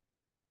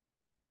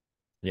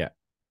yeah,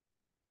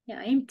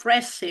 Yeah,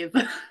 impressive.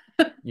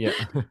 yeah.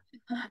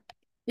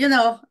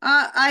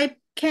 I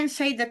can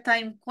say that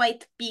I'm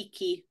quite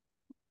picky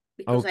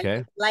because I Okay,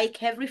 don't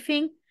like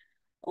everything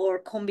or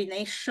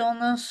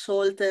combination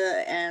salt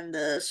and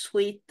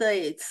sweet.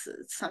 It's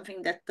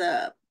something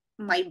that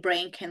my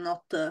brain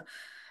cannot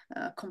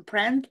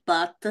comprehend,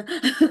 but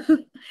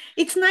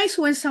it's nice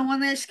when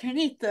someone else can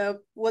eat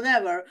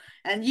whatever.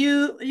 And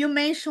you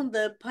mentioned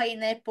the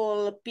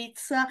pineapple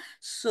pizza,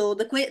 so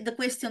the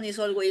question is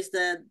always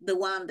the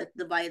one that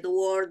divide the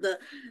world.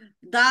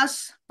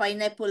 Does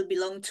pineapple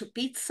belong to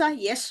pizza?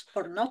 Yes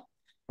or no?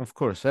 of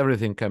course,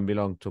 everything can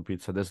belong to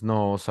pizza. There's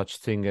no such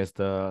thing as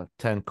the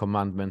 10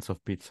 commandments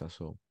of pizza.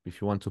 So if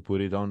you want to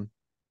put it on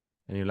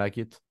and you like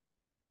it,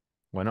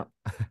 why not?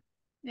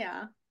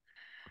 Yeah.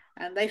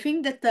 And I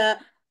think that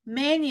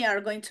many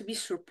are going to be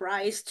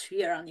surprised to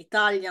hear an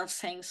Italian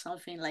saying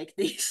something like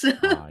this.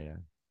 Ah, yeah.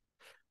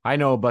 I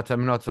know, but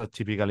I'm not a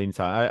typical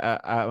Italian.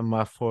 I'm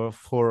a four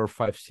or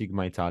five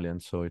Sigma Italian,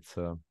 so it's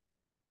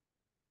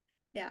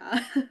Yeah.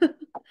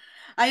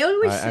 I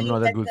always I'm say not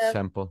a that, good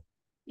sample.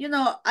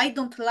 I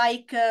don't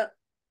like,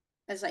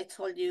 as I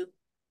told you,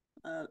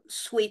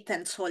 sweet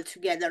and salt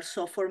together.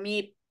 So for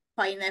me,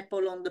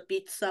 pineapple on the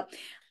pizza,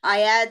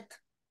 I add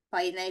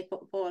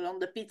pineapple on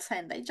the pizza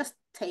and I just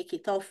take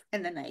it off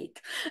and then I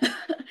eat.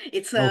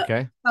 It's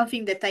Okay,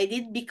 something that I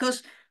did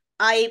because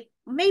I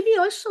maybe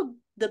also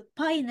the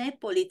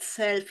pineapple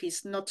itself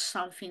is not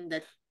something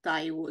that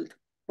I would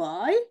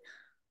buy.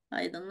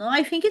 I don't know.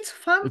 I think it's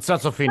fun. it's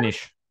not so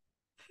finish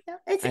Yeah,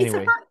 it's a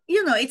anyway. fun,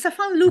 it's a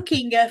fun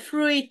looking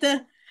fruit.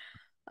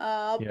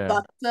 Yeah.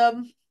 But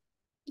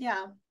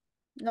yeah,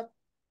 not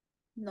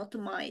not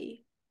my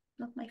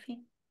not my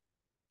thing.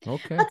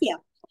 Okay. But yeah,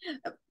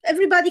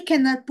 everybody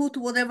can put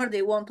whatever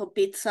they want on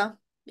pizza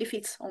if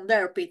it's on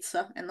their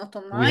pizza and not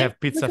on We mine. have I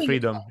pizza think it's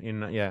freedom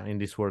fine. in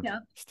this world Yeah,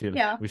 still.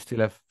 yeah, We still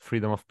have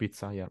freedom of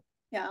pizza. Yeah.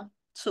 yeah.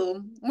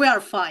 So we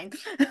are fine.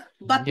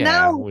 But Yeah,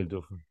 now we'll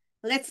do.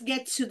 let's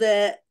get to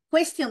the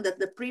question that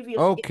the previous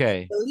guest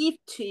Okay. leave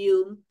to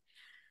you.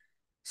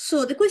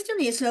 So the question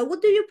is,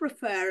 what do you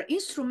prefer,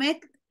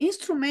 instrumental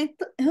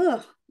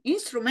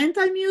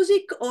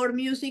music or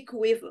music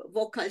with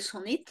vocals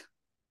on it?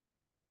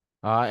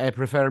 I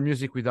prefer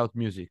music without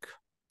music.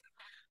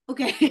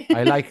 Okay,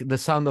 I like the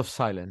sound of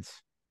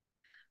silence.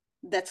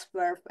 that's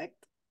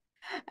perfect.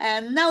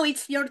 And now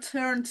it's your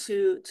turn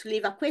to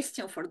leave a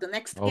question for the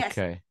next guest.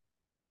 Okay.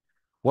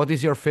 What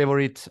is your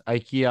favorite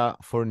IKEA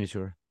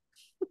furniture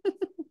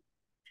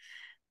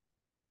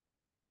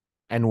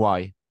and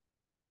why?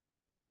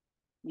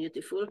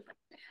 Beautiful.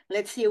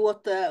 Let's see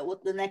what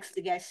the next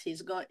guest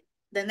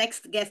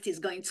is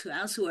going to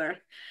answer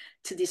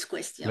to this Let's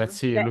question.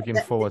 see. Looking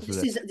forward to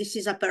This that.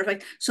 is a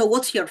perfect. So,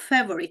 what's your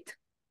favorite?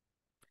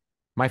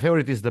 My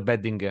favorite is the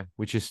Beddinge,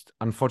 which is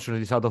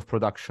unfortunately is out of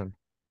production,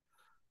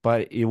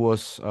 but it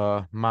was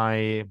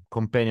my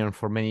companion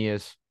for many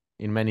years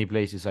in many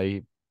places.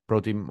 I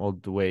brought him all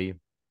the way.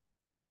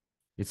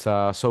 It's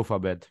a sofa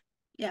bed.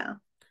 Yeah,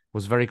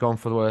 Was very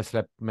comfortable. I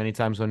slept many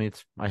times on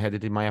it. I had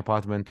it in my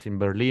apartment in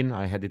Berlin.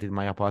 I had it in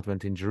my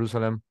apartment in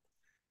Jerusalem.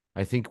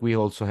 I think we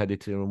also had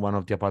it in one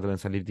of the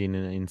apartments I lived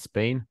in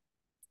Spain.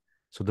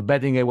 So the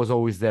Beddinge was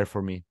always there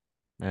for me,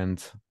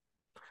 and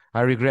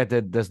I regret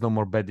that there's no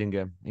more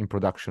Beddinge in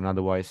production.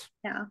 Otherwise,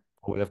 yeah,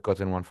 I would have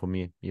gotten one for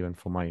me, even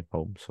for my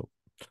home. So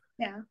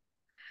yeah.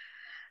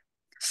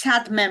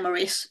 Sad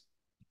memories.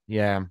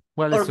 yeah,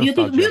 well, Or it's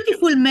nostalgia.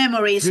 beautiful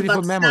memories,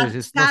 Beautiful but memories. sad,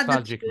 It's sad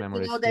nostalgic to know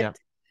memories. that Yeah.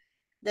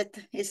 that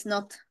is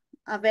not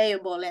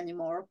available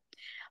anymore.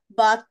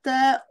 But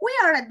we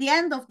are at the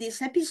end of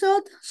this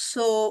episode,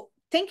 so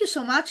thank you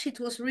so much. It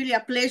was really a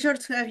pleasure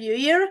to have you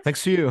here.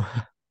 Thanks to you.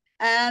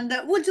 And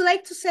would you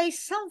like to say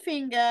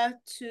something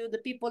to the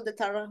people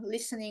that are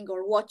listening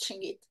or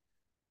watching it?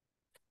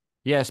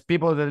 Yes,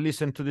 people that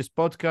listen to this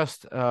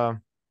podcast,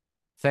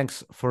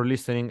 thanks for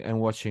listening and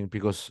watching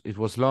because it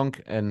was long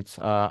and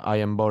I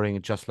am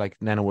boring just like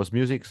Nanowar's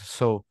music.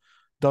 So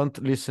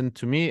don't listen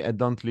to me and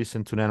don't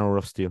listen to Nanowar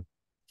of Steel.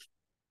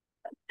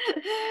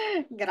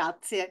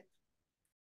 Grazie.